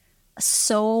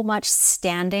 So much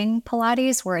standing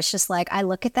Pilates where it's just like I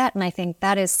look at that and I think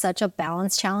that is such a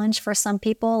balance challenge for some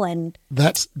people. And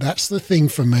that's the thing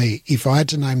for me. If I had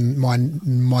to name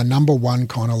my number one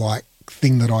kind of like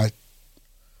thing that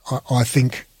I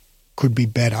think could be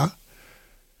better,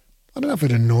 I don't know if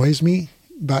it annoys me,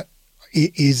 but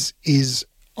it is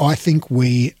I think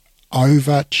we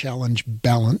over challenge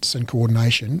balance and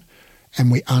coordination and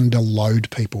we underload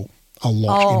people a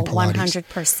lot in Pilates.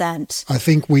 100%. I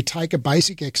think we take a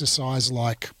basic exercise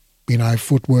like,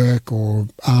 footwork or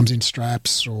arms in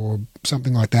straps or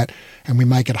something like that, and we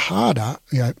make it harder,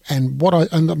 and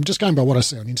I'm just going by what I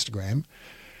see on Instagram,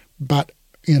 but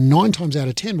 9 times out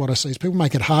of 10 what I see is people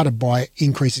make it harder by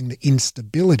increasing the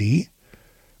instability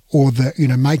or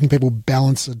making people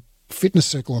balance a fitness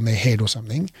circle on their head or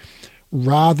something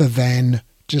rather than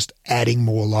just adding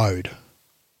more load.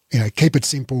 Keep it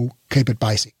simple, keep it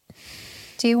basic.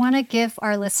 Do you want to give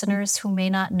our listeners who may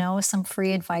not know some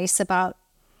free advice about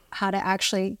how to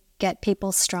actually get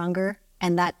people stronger?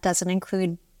 And that doesn't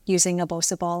include using a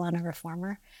BOSA ball on a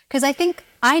reformer. Because I think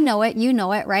I know it, you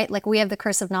know it, right? Like we have the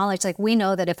curse of knowledge. Like we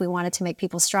know that if we wanted to make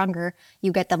people stronger,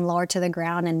 you get them lower to the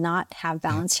ground and not have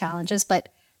balance challenges. But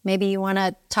maybe you want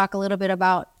to talk a little bit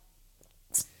about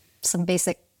some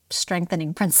basic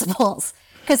strengthening principles.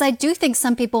 Because I do think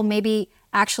some people maybe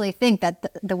actually think that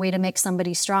the way to make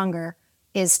somebody stronger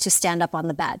is to stand up on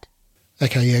the bed.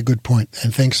 Okay, yeah, good point.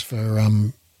 And thanks for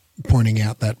pointing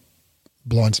out that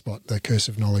blind spot, the curse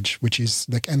of knowledge,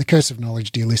 and the curse of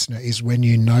knowledge, dear listener, is when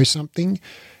you know something,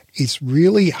 it's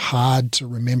really hard to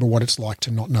remember what it's like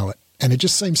to not know it. And it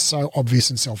just seems so obvious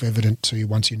and self-evident to you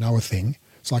once you know a thing.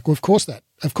 It's like, well, of course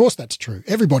that's true.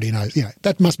 Everybody knows,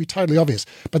 that must be totally obvious.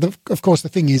 But of course, the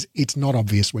thing is, it's not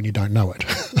obvious when you don't know it.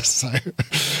 So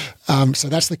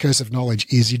that's the curse of knowledge,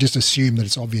 is you just assume that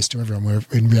it's obvious to everyone, where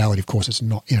in reality, of course, it's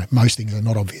not. Most things are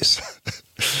not obvious.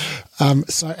 And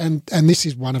this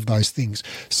is one of those things.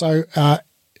 So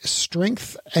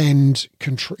strength and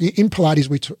control in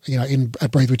Pilates,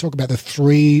 at Breathe, we talk about the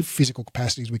 3 physical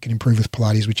capacities we can improve with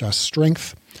Pilates, which are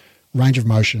strength, range of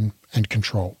motion, and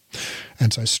control.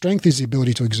 And so strength is the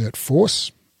ability to exert force.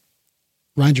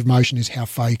 Range of motion is how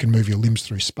far you can move your limbs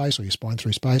through space or your spine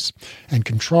through space. And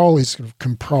control is sort of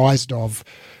comprised of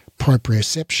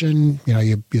proprioception,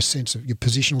 your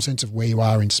positional sense of where you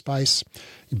are in space,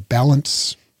 your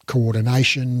balance,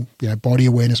 coordination, body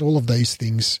awareness, all of these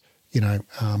things,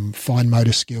 fine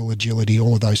motor skill, agility,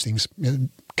 all of those things.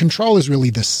 Control is really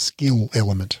the skill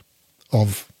element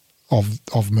of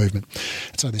movement.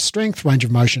 So there's strength, range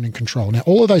of motion, and control. Now,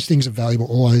 all of those things are valuable.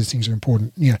 All of those things are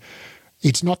important.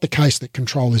 It's not the case that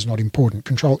control is not important.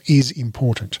 Control is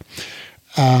important,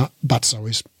 but so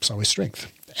is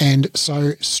strength. And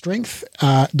so strength,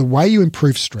 the way you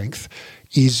improve strength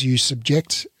is you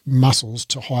subject muscles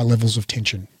to high levels of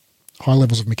tension. High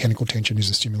levels of mechanical tension is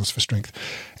the stimulus for strength.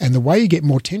 And the way you get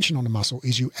more tension on a muscle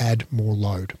is you add more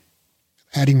load.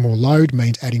 Adding more load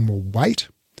means adding more weight,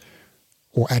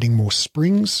 or adding more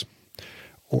springs,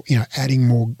 or adding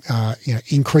more,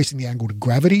 increasing the angle to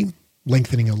gravity,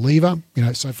 lengthening a lever.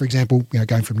 So for example,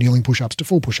 going from kneeling push-ups to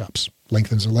full push-ups,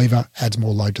 lengthens a lever, adds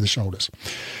more load to the shoulders.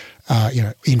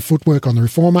 In footwork on the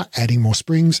reformer, adding more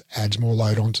springs adds more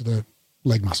load onto the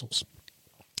leg muscles.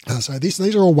 So these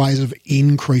are all ways of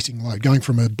increasing load, going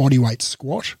from a bodyweight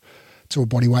squat to a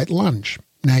bodyweight lunge.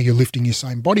 Now you're lifting your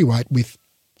same body weight with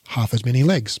half as many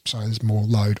legs. So there's more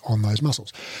load on those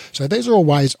muscles. So these are all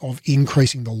ways of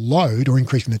increasing the load or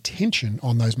increasing the tension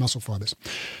on those muscle fibers.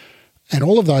 And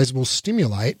all of those will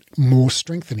stimulate more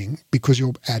strengthening because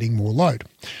you're adding more load.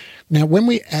 Now, when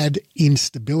we add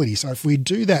instability, so if we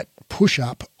do that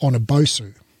push-up on a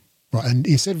BOSU, right, and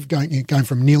instead of going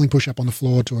from a kneeling push-up on the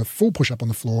floor to a full push-up on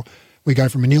the floor, we go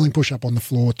from a kneeling push-up on the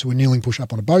floor to a kneeling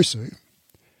push-up on a BOSU,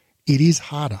 it is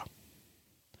harder.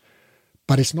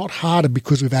 But it's not harder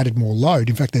because we've added more load.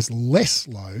 In fact, there's less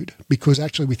load because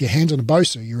actually with your hands on a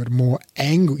BOSU, you're at a more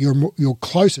angle, you're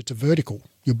closer to vertical.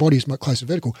 Your body is much closer to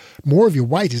vertical. More of your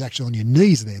weight is actually on your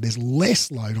knees there. There's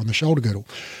less load on the shoulder girdle.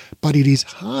 But it is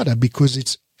harder because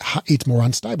it's more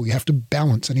unstable. You have to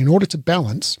balance. And in order to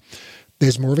balance,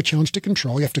 there's more of a challenge to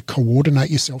control. You have to coordinate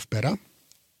yourself better.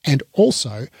 And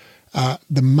also,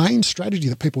 the main strategy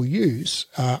that people use,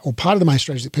 or part of the main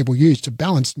strategy that people use to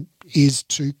balance is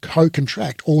to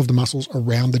co-contract all of the muscles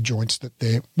around the joints that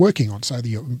they're working on. So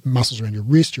your muscles around your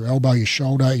wrist, your elbow, your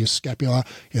shoulder, your scapula,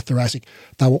 your thoracic,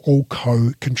 they will all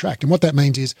co-contract. And what that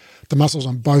means is the muscles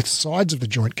on both sides of the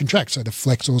joint contract. So the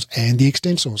flexors and the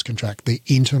extensors contract. The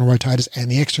internal rotators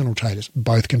and the external rotators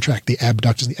both contract. The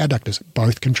abductors and the adductors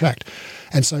both contract.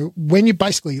 And so when you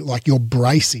basically, like, you're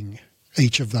bracing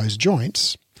each of those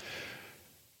joints,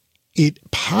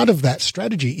 part of that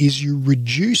strategy is you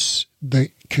reduce the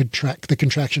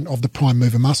contraction of the prime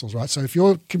mover muscles, right? So if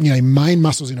your main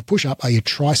muscles in a push-up are your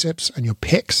triceps and your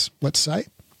pecs, let's say,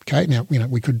 okay, now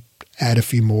we could add a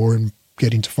few more and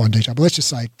get into fine detail, but let's just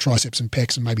say triceps and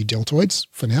pecs and maybe deltoids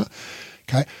for now,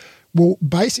 okay? Well,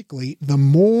 basically, the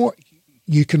more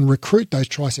you can recruit those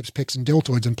triceps, pecs, and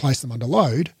deltoids and place them under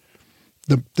load,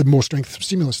 the more strength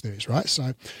stimulus there is, right?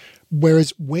 So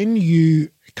whereas when you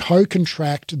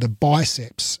co-contract the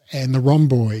biceps and the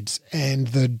rhomboids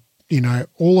and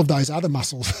all of those other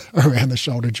muscles around the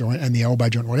shoulder joint and the elbow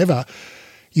joint, whatever,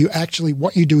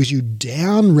 what you do is you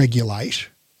down-regulate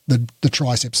the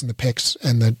triceps and the pecs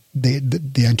and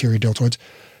the anterior deltoids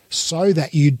so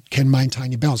that you can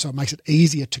maintain your balance. So it makes it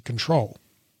easier to control,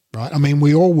 right? I mean,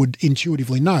 we all would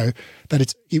intuitively know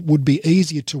that it would be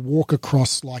easier to walk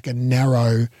across like a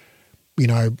narrow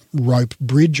rope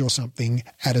bridge or something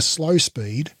at a slow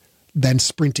speed than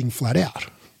sprinting flat out,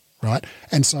 right?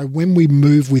 And so when we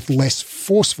move with less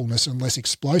forcefulness and less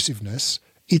explosiveness,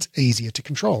 it's easier to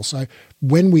control. So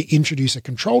when we introduce a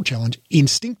control challenge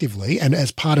instinctively, and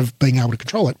as part of being able to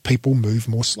control it, people move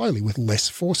more slowly with less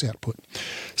force output.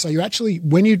 So you actually,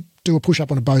 when you do a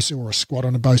push-up on a BOSU or a squat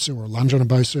on a BOSU or a lunge on a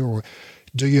BOSU or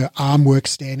do your arm work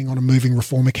standing on a moving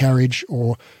reformer carriage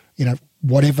or,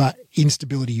 whatever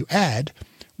instability you add,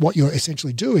 what you're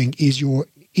essentially doing is you're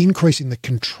increasing the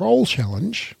control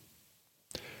challenge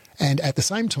and at the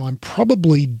same time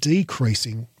probably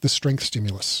decreasing the strength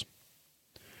stimulus,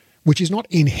 which is not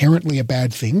inherently a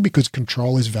bad thing because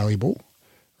control is valuable,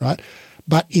 right?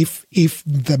 But if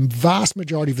the vast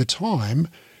majority of the time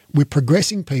we're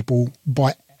progressing people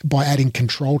by adding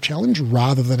control challenge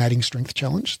rather than adding strength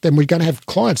challenge, then we're going to have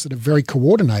clients that are very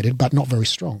coordinated but not very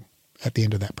strong at the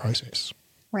end of that process.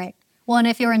 Right. Well, and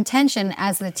if your intention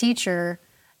as the teacher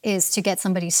is to get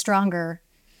somebody stronger,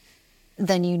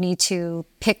 then you need to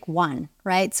pick one,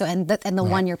 right? So, and the right.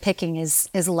 One you're picking is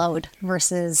load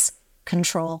versus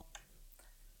control.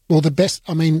 Well, this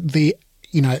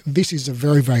is a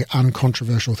very, very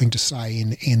uncontroversial thing to say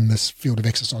in this field of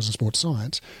exercise and sports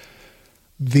science.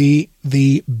 The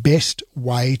best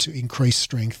way to increase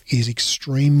strength is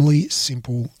extremely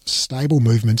simple, stable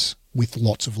movements with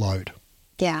lots of load.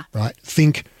 Yeah. Right?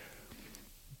 Think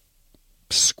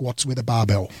squats with a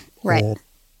barbell right. or,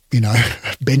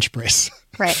 bench press.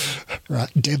 Right. Right.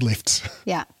 Deadlifts.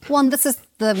 Yeah. Well, and this is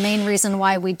the main reason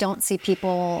why we don't see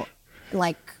people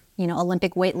like,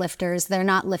 Olympic weightlifters. They're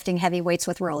not lifting heavy weights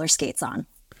with roller skates on.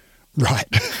 Right.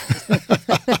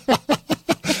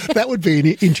 That would be an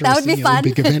interesting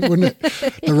Olympic event, wouldn't it?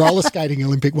 The roller skating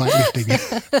Olympic weightlifting.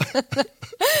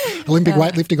 Olympic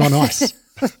weightlifting on ice.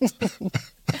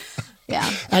 Yeah.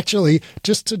 Actually,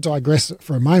 just to digress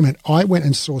for a moment, I went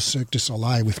and saw Cirque du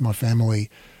Soleil with my family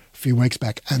a few weeks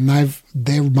back, and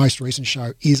their most recent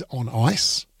show is on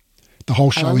ice. The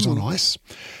whole show is on ice.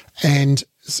 And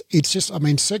it's just,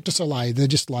 Cirque du Soleil, they're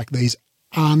just like these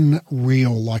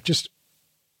unreal, like just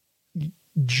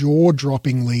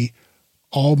jaw-droppingly,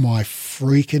 oh my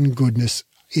freaking goodness,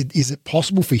 is it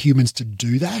possible for humans to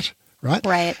do that, right?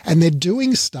 Right. And they're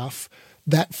doing stuff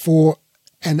that for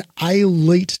an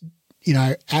elite,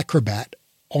 acrobat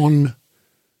on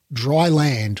dry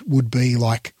land would be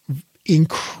like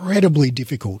incredibly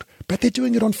difficult, but they're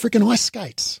doing it on freaking ice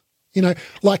skates, You know,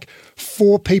 like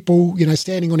 4 people, you know,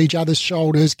 standing on each other's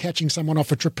shoulders, catching someone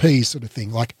off a trapeze sort of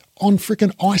thing, like on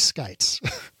freaking ice skates.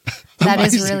 That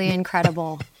is really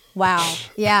incredible. Wow.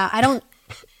 Yeah,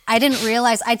 I didn't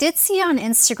realize. I did see on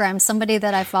Instagram somebody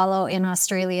that I follow in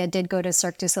Australia did go to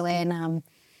Cirque du Soleil, and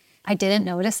I didn't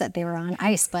notice that they were on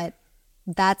ice, but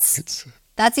that's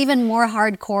even more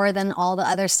hardcore than all the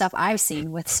other stuff I've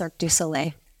seen with Cirque du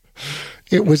Soleil.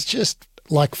 It was just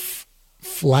like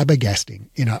flabbergasting.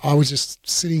 You know, I was just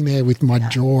sitting there with my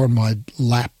jaw on my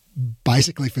lap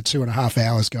basically for 2.5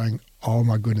 hours going, oh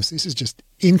my goodness, this is just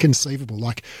inconceivable.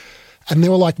 Like, and there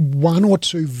were like 1 or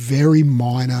 2 very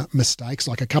minor mistakes,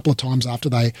 like a couple of times after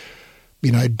they,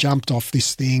 you know, jumped off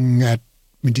this thing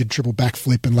did triple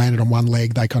backflip and landed on one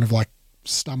leg, they kind of like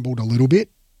stumbled a little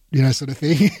bit, you know, sort of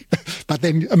thing, but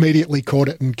then immediately caught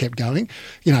it and kept going,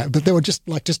 you know, but they were just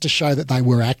to show that they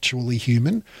were actually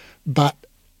human, but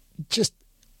just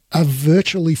a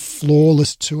virtually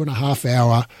flawless 2.5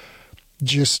 hour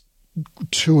just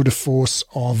tour de force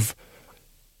of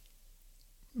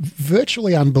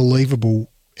virtually unbelievable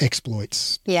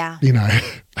exploits. Yeah. You know,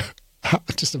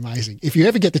 just amazing. If you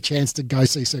ever get the chance to go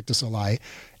see Cirque du Soleil,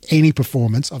 any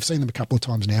performance, I've seen them a couple of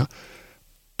times now,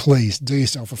 please do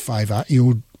yourself a favour.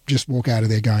 You'll just walk out of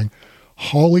there going,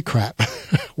 holy crap,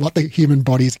 what the human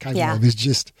body is capable of is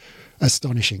just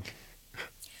astonishing.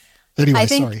 Anyway,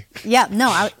 sorry. Yeah,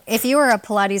 no, if you were a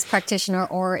Pilates practitioner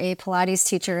or a Pilates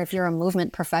teacher, if you're a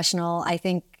movement professional, I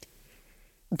think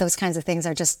those kinds of things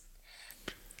are just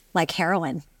like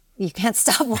heroin. You can't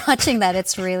stop watching that.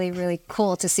 It's really, really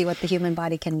cool to see what the human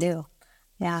body can do.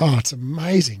 Yeah. Oh, it's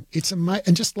amazing. It's amazing.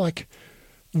 And just like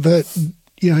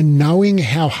knowing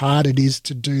how hard it is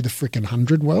to do the frickin'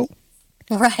 100 well.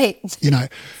 Right. You know,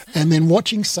 and then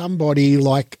watching somebody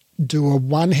like do a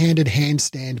one-handed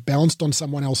handstand balanced on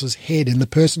someone else's head, and the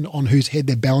person on whose head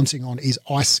they're balancing on is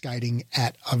ice skating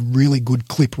at a really good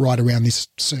clip right around this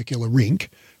circular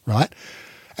rink, right?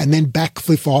 And then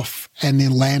backflip off and then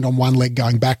land on one leg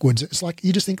going backwards. It's like,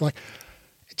 you just think like,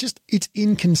 it's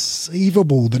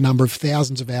inconceivable the number of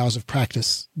thousands of hours of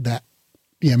practice that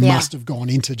must have gone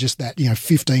into just that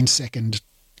 15-second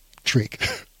trick.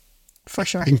 For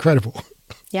sure. Incredible.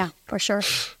 Yeah, for sure.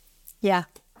 Yeah.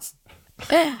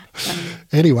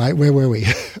 Anyway, where were we?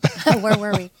 Where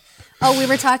were we? Oh, we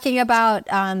were talking about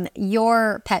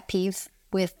your pet peeves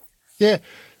with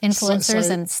influencers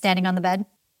and standing on the bed.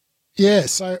 Yeah.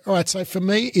 So, all right. So for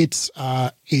me, it's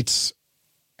and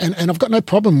I've got no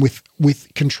problem with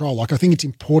control. Like, I think it's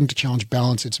important to challenge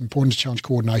balance. It's important to challenge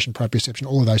coordination, proprioception,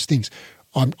 all of those things.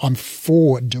 I'm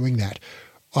for doing that.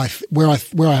 Where I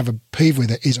have a peeve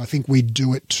with it is I think we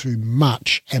do it too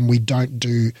much and we don't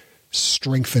do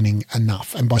strengthening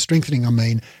enough. And by strengthening, I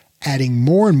mean adding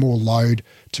more and more load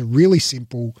to really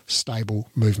simple, stable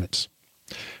movements.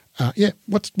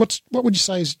 What would you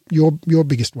say is your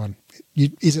biggest one?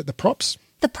 Is it the props?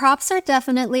 The props are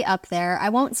definitely up there. I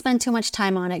won't spend too much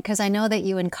time on it because I know that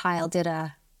you and Kyle did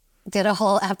a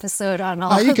whole episode on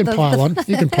all. You can pile on.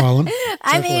 You can pile on.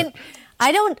 I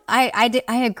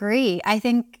agree.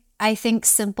 I think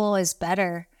simple is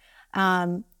better.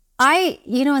 And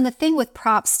the thing with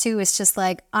props too is just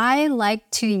like, I like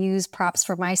to use props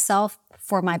for myself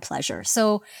for my pleasure.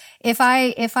 So if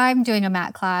I'm doing a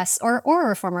mat class or a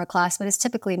reformer class, but it's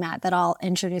typically mat that I'll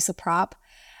introduce a prop,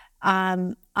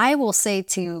 I will say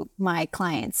to my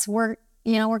clients, we're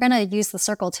going to use the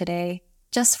circle today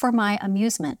just for my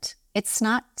amusement. It's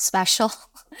not special,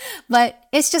 but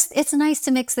it's nice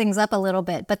to mix things up a little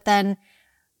bit. But then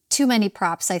too many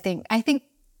props, I think,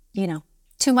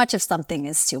 too much of something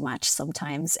is too much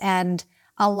sometimes. And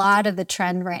a lot of the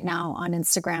trend right now on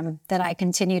Instagram that I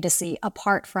continue to see,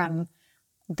 apart from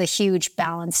the huge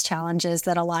balance challenges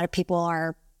that a lot of people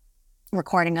are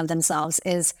recording of themselves,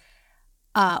 is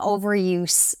not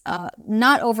overuse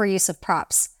of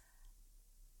props.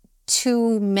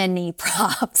 Too many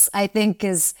props, I think,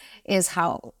 is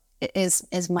my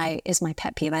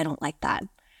pet peeve. I don't like that.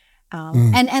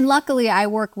 And luckily I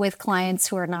work with clients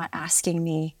who are not asking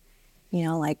me,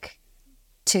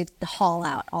 to haul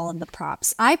out all of the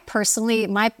props. I personally,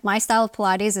 my style of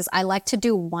Pilates is I like to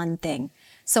do one thing.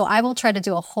 So I will try to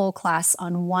do a whole class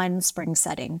on one spring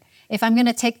setting. If I'm going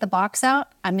to take the box out,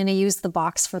 I'm going to use the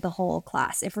box for the whole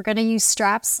class. If we're going to use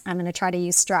straps, I'm going to try to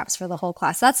use straps for the whole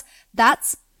class.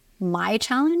 That's my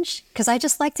challenge, because I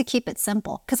just like to keep it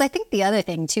simple. Because I think the other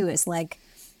thing too is like,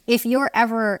 if you're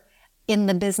ever in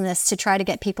the business to try to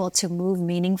get people to move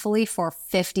meaningfully for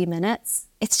 50 minutes,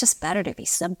 it's just better to be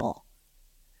simple.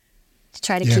 To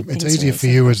try to keep things it's easier really for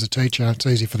simple. you as a teacher. It's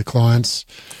easier for the clients.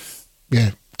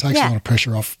 Yeah, takes a lot of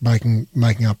pressure off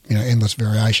making up, endless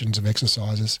variations of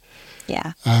exercises.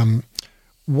 Yeah.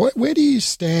 Where do you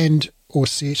stand or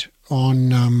sit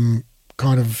on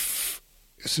kind of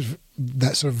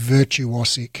that sort of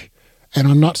virtuosic, and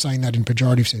I'm not saying that in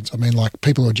pejorative sense. I mean, like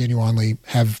people who genuinely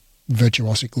have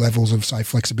virtuosic levels of, say,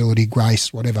 flexibility,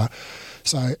 grace, whatever.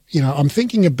 So, I'm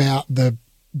thinking about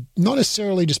not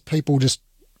necessarily just people just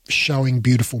showing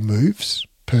beautiful moves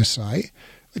per se,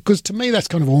 because to me that's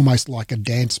kind of almost like a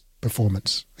dance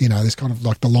performance. There's kind of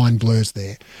like the line blurs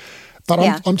there. But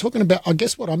I'm talking about, I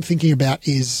guess what I'm thinking about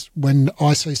is when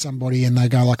I see somebody and they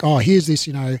go like, oh, here's this,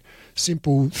 3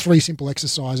 simple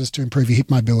exercises to improve your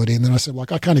hip mobility. And then I said,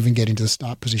 like, I can't even get into the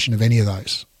start position of any of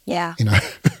those. Yeah.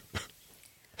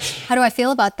 How do I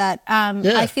feel about that?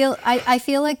 I feel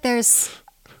like there's,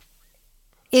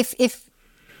 if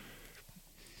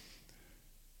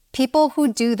people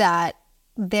who do that,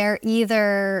 they're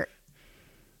either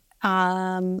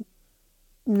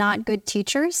not good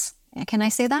teachers. Can I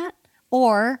say that?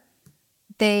 Or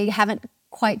they haven't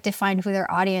quite defined who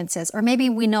their audience is. Or maybe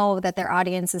we know that their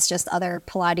audience is just other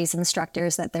Pilates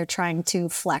instructors that they're trying to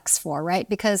flex for, right?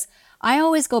 Because I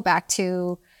always go back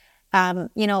to,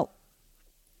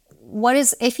 what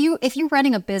is, if you're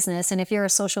running a business and if you're a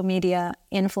social media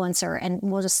influencer, and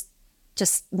we'll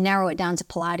just narrow it down to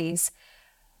Pilates,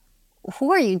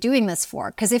 who are you doing this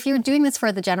for? Because if you're doing this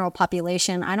for the general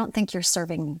population, I don't think you're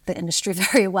serving the industry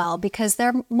very well, because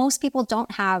most people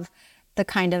don't have the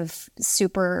kind of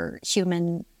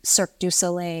superhuman Cirque du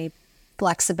Soleil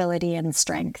flexibility and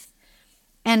strength.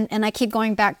 And I keep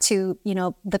going back to,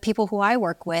 the people who I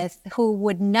work with who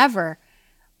would never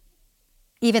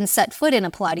even set foot in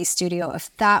a Pilates studio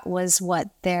if that was what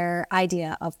their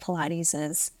idea of Pilates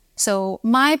is. So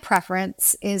my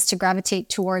preference is to gravitate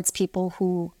towards people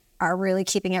who are really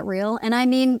keeping it real. And I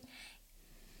mean,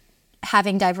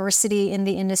 having diversity in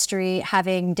the industry,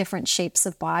 having different shapes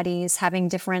of bodies, having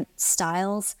different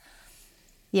styles.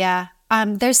 Yeah.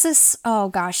 There's this, oh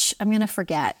gosh, I'm going to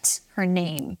forget her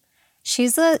name.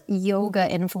 She's a yoga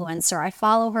influencer. I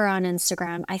follow her on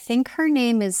Instagram. I think her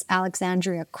name is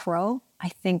Alexandria Crow. I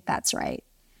think that's right.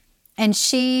 And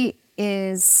she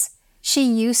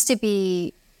used to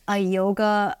be a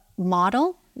yoga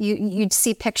model. You'd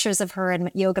see pictures of her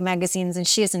in yoga magazines, and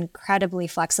she is incredibly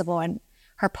flexible and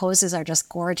her poses are just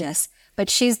gorgeous. But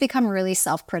she's become really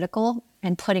self-critical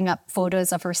and putting up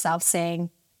photos of herself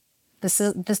saying,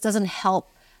 this doesn't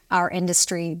help our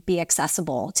industry be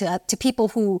accessible to people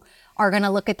who are going to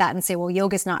look at that and say, well,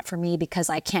 yoga's not for me because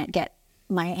I can't get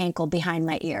my ankle behind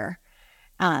my ear.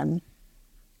 And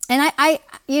I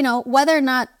whether or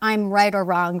not I'm right or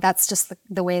wrong, that's just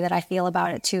the way that I feel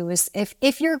about it too, is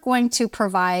if you're going to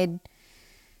provide,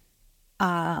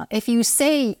 if you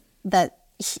say that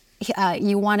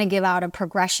you want to give out a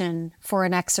progression for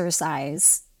an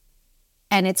exercise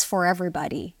and it's for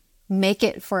everybody, make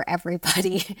it for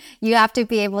everybody. You have to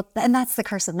be able, and that's the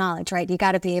curse of knowledge, right? You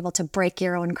got to be able to break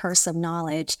your own curse of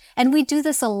knowledge. And we do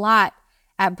this a lot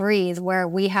at Breathe, where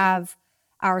we have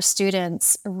our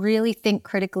students really think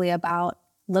critically about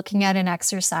looking at an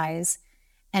exercise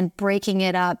and breaking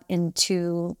it up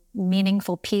into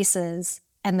meaningful pieces.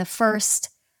 And the first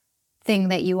thing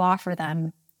that you offer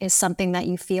them is something that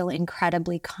you feel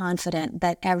incredibly confident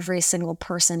that every single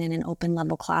person in an open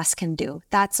level class can do.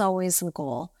 That's always the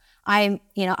goal. I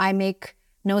make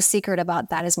no secret about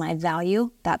that as my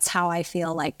value. That's how I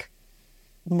feel like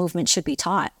movement should be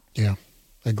taught. Yeah,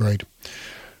 agreed.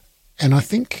 And I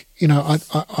think,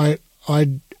 I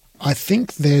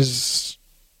think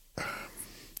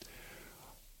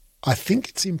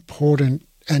it's important,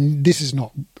 and this is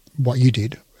not what you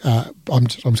did. I'm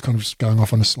just kind of just going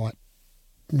off on a slight,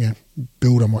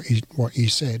 build on what you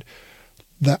said.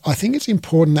 That I think it's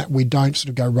important that we don't sort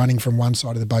of go running from one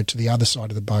side of the boat to the other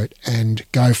side of the boat and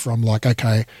go from like,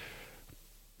 okay,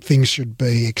 things should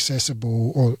be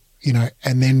accessible, or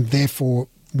and then therefore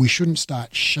we shouldn't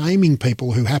start shaming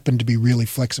people who happen to be really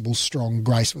flexible, strong,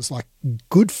 graceful. It's like,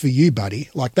 good for you, buddy.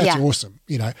 Like, that's awesome,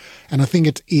 And I think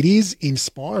it is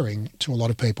inspiring to a lot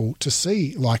of people to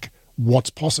see, like, what's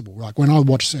possible. Like, when I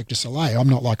watch Cirque du Soleil, I'm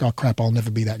not like, oh, crap, I'll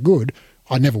never be that good.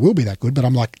 I never will be that good, but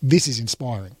I'm like, this is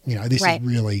inspiring. This is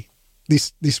really,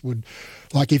 this would,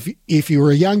 like, if you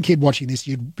were a young kid watching this,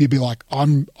 you'd be like,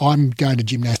 I'm going to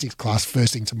gymnastics class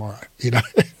first thing tomorrow,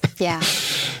 Yeah.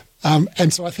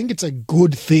 And so I think it's a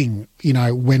good thing,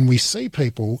 when we see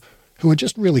people who are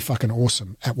just really fucking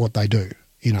awesome at what they do.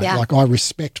 Like, I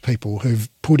respect people who've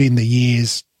put in the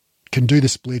years, can do the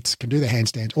splits, can do the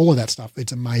handstands, all of that stuff.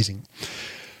 It's amazing.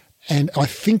 And I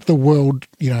think the world,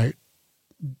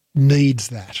 needs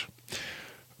that.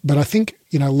 But I think,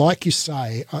 like you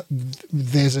say,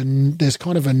 there's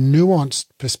kind of a nuanced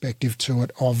perspective to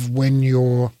it of when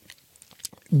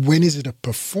is it a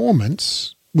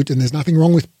performance, and there's nothing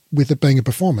wrong with it being a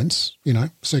performance,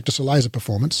 Cirque du Soleil is a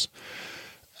performance.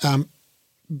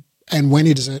 And when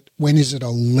is it a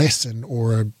lesson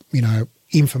or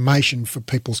information for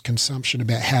people's consumption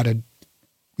about how to,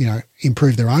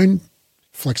 improve their own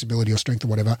flexibility or strength or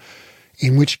whatever,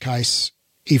 in which case,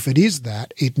 if it is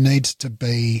that, it needs to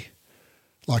be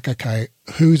like, okay,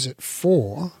 who's it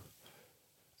for?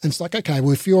 And it's like, okay,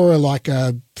 well, if you're like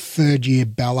a third-year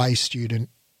ballet student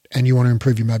and you want to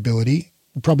improve your mobility,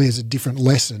 it probably is a different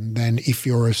lesson than if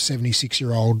you're a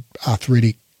 76-year-old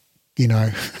arthritic,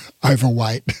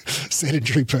 overweight,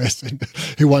 sedentary person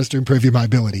who wants to improve your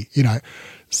mobility,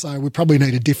 So we probably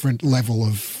need a different level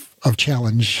of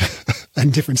challenge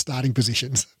and different starting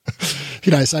positions.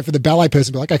 So for the ballet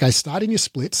person, be like, okay, start in your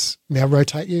splits, now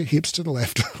rotate your hips to the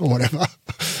left or whatever.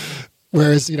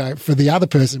 Whereas, for the other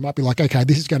person, it might be like, okay,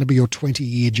 this is going to be your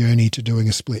 20-year journey to doing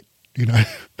a split,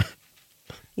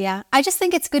 Yeah, I just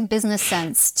think it's good business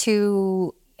sense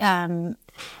to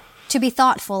be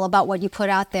thoughtful about what you put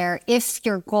out there if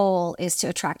your goal is to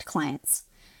attract clients.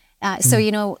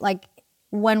 So, like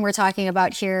when we're talking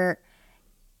about here,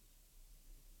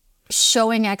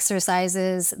 showing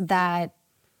exercises that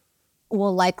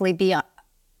will likely be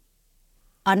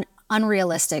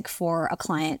unrealistic for a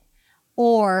client,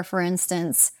 or for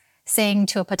instance, saying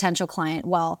to a potential client,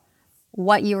 well,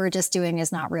 what you were just doing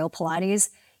is not real Pilates.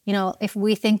 If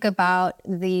we think about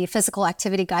the physical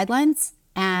activity guidelines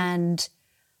and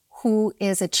who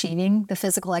is achieving the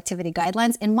physical activity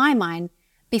guidelines, in my mind,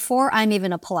 before I'm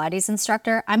even a Pilates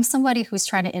instructor, I'm somebody who's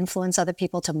trying to influence other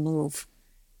people to move.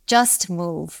 Just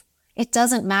move. It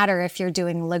doesn't matter if you're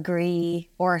doing Legree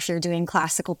or if you're doing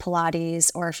classical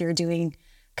Pilates or if you're doing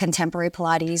contemporary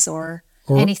Pilates or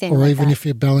anything like even that. if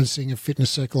you're balancing a fitness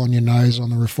circle on your nose on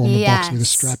the reformer box with a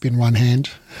strap in one hand.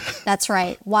 That's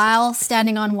right. While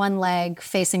standing on one leg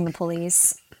facing the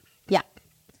police. Yeah.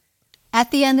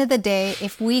 At the end of the day,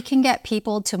 if we can get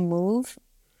people to move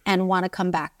and want to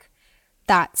come back,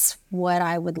 that's what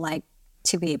I would like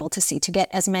to be able to see, to get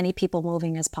as many people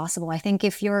moving as possible. I think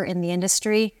if you're in the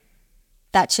industry,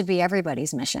 that should be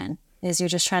everybody's mission, is you're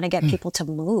just trying to get people to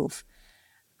move.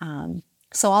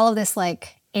 So all of this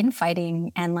like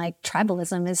infighting and like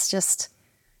tribalism is just,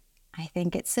 I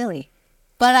think it's silly.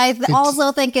 But I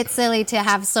also think it's silly to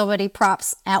have so many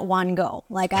props at one go.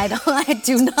 Like I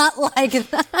do not like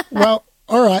that. Well,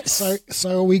 all right. So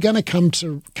are we going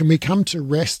to can we come to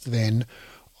rest then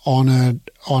on a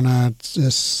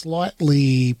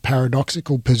slightly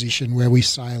paradoxical position where we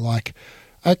say like,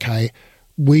 okay,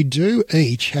 we do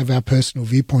each have our personal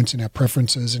viewpoints and our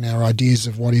preferences and our ideas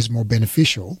of what is more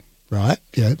beneficial, right?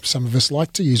 Some of us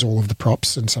like to use all of the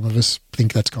props and some of us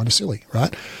think that's kind of silly,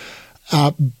 right?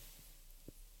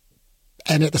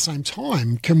 And at the same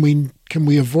time, can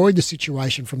we avoid the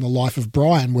situation from the life of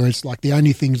Brian where it's like the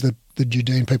only things that the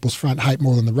Judean people's front hate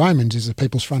more than the Romans is the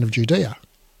people's front of Judea,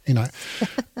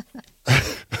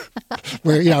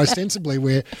 where, ostensibly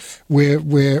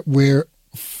we're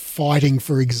fighting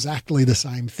for exactly the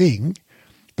same thing,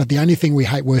 but the only thing we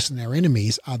hate worse than our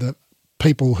enemies are the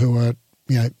people who are,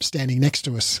 standing next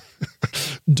to us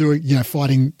doing,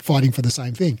 fighting for the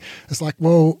same thing. It's like,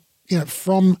 well,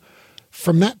 from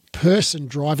that person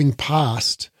driving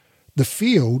past the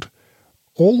field,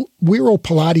 we're all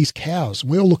Pilates cows.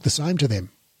 We all look the same to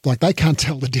them. Like they can't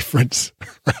tell the difference,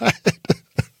 right?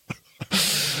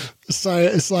 So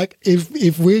it's like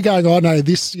if we're going, oh no,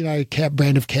 this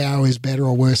brand of cow is better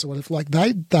or worse or whatever, like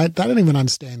they don't even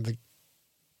understand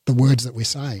the words that we're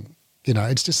saying.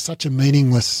 It's just such a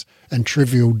meaningless and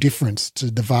trivial difference to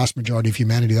the vast majority of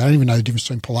humanity. They don't even know the difference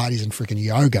between Pilates and freaking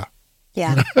yoga.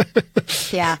 Yeah.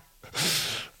 Yeah.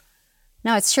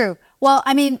 No, it's true. Well,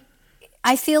 I mean,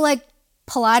 I feel like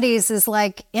Pilates is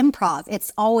like improv.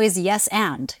 It's always yes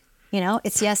and.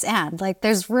 It's yes and. Like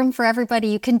there's room for everybody.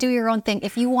 You can do your own thing.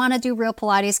 If you want to do real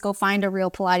Pilates, go find a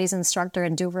real Pilates instructor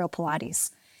and do real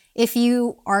Pilates. If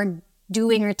you are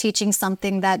doing or teaching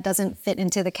something that doesn't fit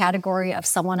into the category of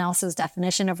someone else's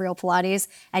definition of real Pilates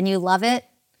and you love it,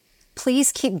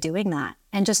 please keep doing that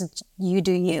and just you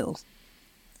do you.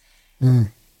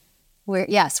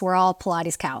 We're all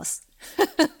Pilates cows.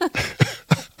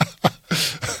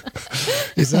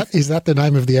 Is that the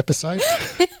name of the episode?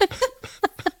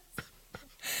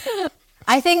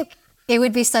 I think it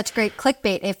would be such great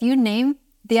clickbait if you name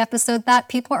the episode that.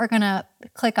 People are going to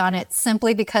click on it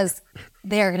simply because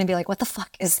they're going to be like, what the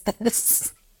fuck is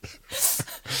this?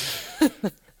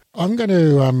 I'm going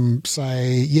to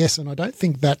say yes, and I don't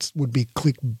think that would be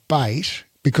clickbait.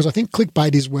 because I think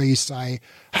clickbait is where you say,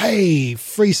 hey,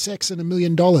 free sex and $1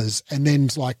 million. And then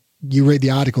it's like you read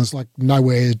the article, it's like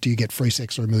nowhere do you get free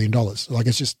sex or $1 million. Like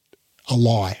it's just a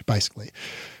lie, basically.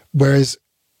 Whereas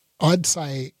I'd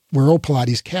say we're all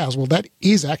Pilates cows. Well, that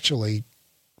is actually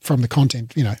from the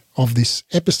content, of this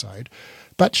episode.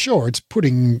 But sure, it's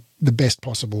putting the best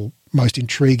possible, most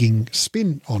intriguing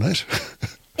spin on it.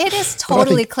 It is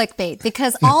totally clickbait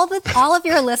because all of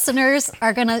your listeners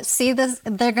are going to see this.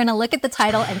 They're going to look at the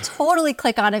title and totally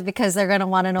click on it because they're going to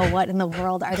want to know what in the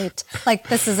world are they like.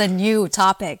 This is a new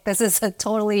topic. This is a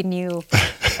totally new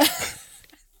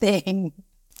thing.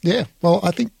 Yeah. Well, I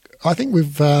think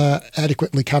we've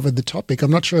adequately covered the topic.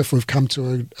 I'm not sure if we've come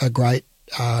to a great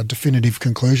definitive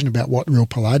conclusion about what real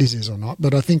Pilates is or not,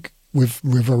 but I think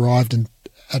we've arrived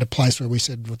at a place where we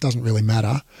said it doesn't really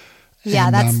matter.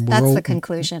 Yeah, and, that's the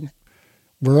conclusion.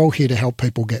 We're all here to help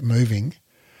people get moving,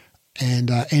 and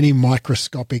any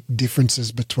microscopic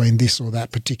differences between this or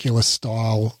that particular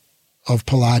style of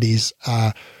Pilates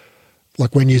are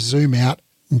like when you zoom out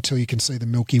until you can see the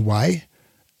Milky Way,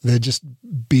 they're just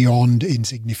beyond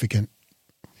insignificant.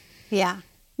 Yeah.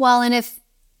 Well, and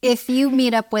if you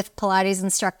meet up with Pilates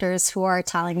instructors who are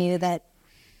telling you that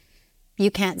you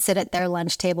can't sit at their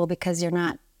lunch table because you're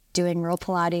not doing real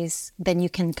Pilates, then you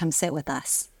can come sit with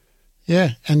us.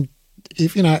 Yeah. And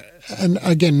if, and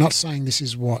again, not saying this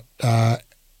is what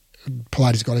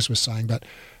Pilates Goddess was saying, but,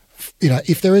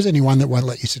 if there is anyone that won't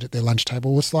let you sit at their lunch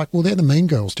table, it's like, well, they're the mean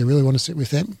girls. Do you really want to sit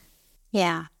with them?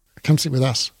 Yeah. Come sit with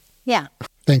us. Yeah.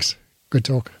 Thanks. Good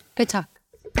talk. Good talk.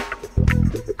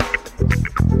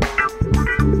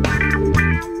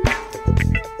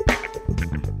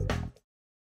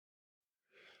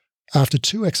 After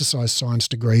 2 exercise science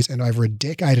degrees and over a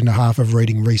decade and a half of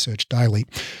reading research daily,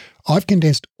 I've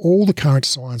condensed all the current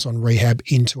science on rehab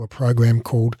into a program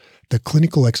called the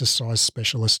Clinical Exercise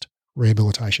Specialist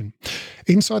Rehabilitation.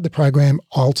 Inside the program,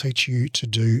 I'll teach you to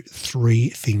do 3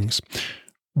 things.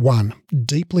 1,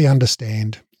 deeply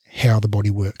understand how the body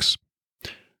works.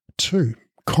 2,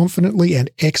 confidently and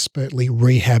expertly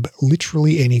rehab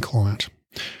literally any client.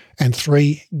 And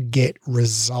 3, get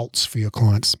results for your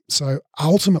clients. So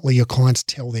ultimately your clients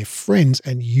tell their friends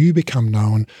and you become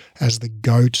known as the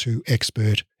go-to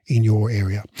expert in your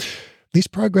area. This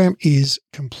program is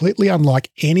completely unlike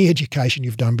any education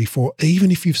you've done before, even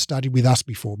if you've studied with us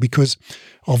before, because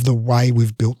of the way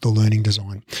we've built the learning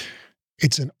design.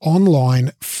 It's an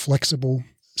online, flexible,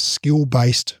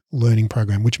 skill-based learning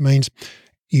program, which means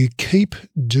you keep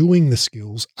doing the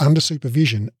skills under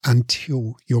supervision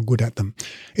until you're good at them.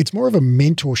 It's more of a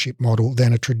mentorship model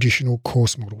than a traditional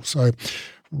course model. So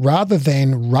rather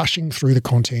than rushing through the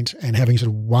content and having sort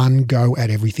of one go at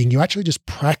everything, you actually just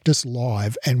practice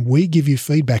live and we give you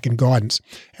feedback and guidance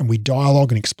and we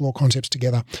dialogue and explore concepts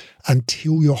together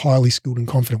until you're highly skilled and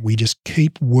confident. We just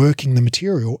keep working the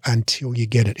material until you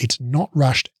get it. It's not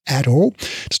rushed at all.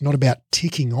 It's not about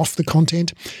ticking off the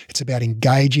content. It's about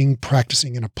engaging,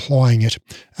 practicing and applying it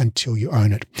until you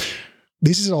own it.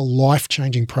 This is a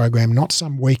life-changing program, not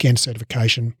some weekend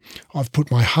certification. I've put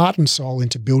my heart and soul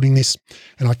into building this,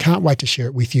 and I can't wait to share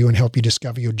it with you and help you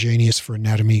discover your genius for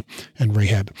anatomy and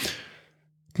rehab.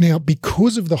 Now,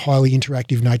 because of the highly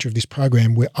interactive nature of this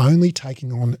program, we're only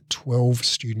taking on 12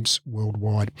 students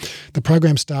worldwide. The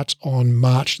program starts on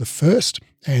March the 1st,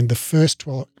 and the first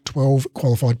 12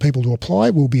 qualified people to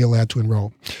apply will be allowed to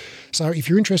enroll. So if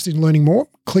you're interested in learning more,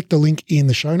 click the link in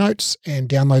the show notes and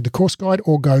download the course guide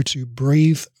or go to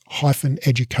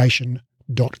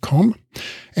breathe-education.com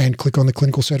and click on the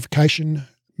clinical certification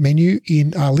menu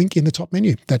link in the top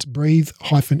menu. That's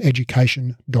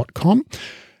breathe-education.com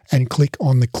and click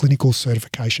on the clinical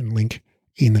certification link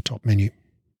in the top menu.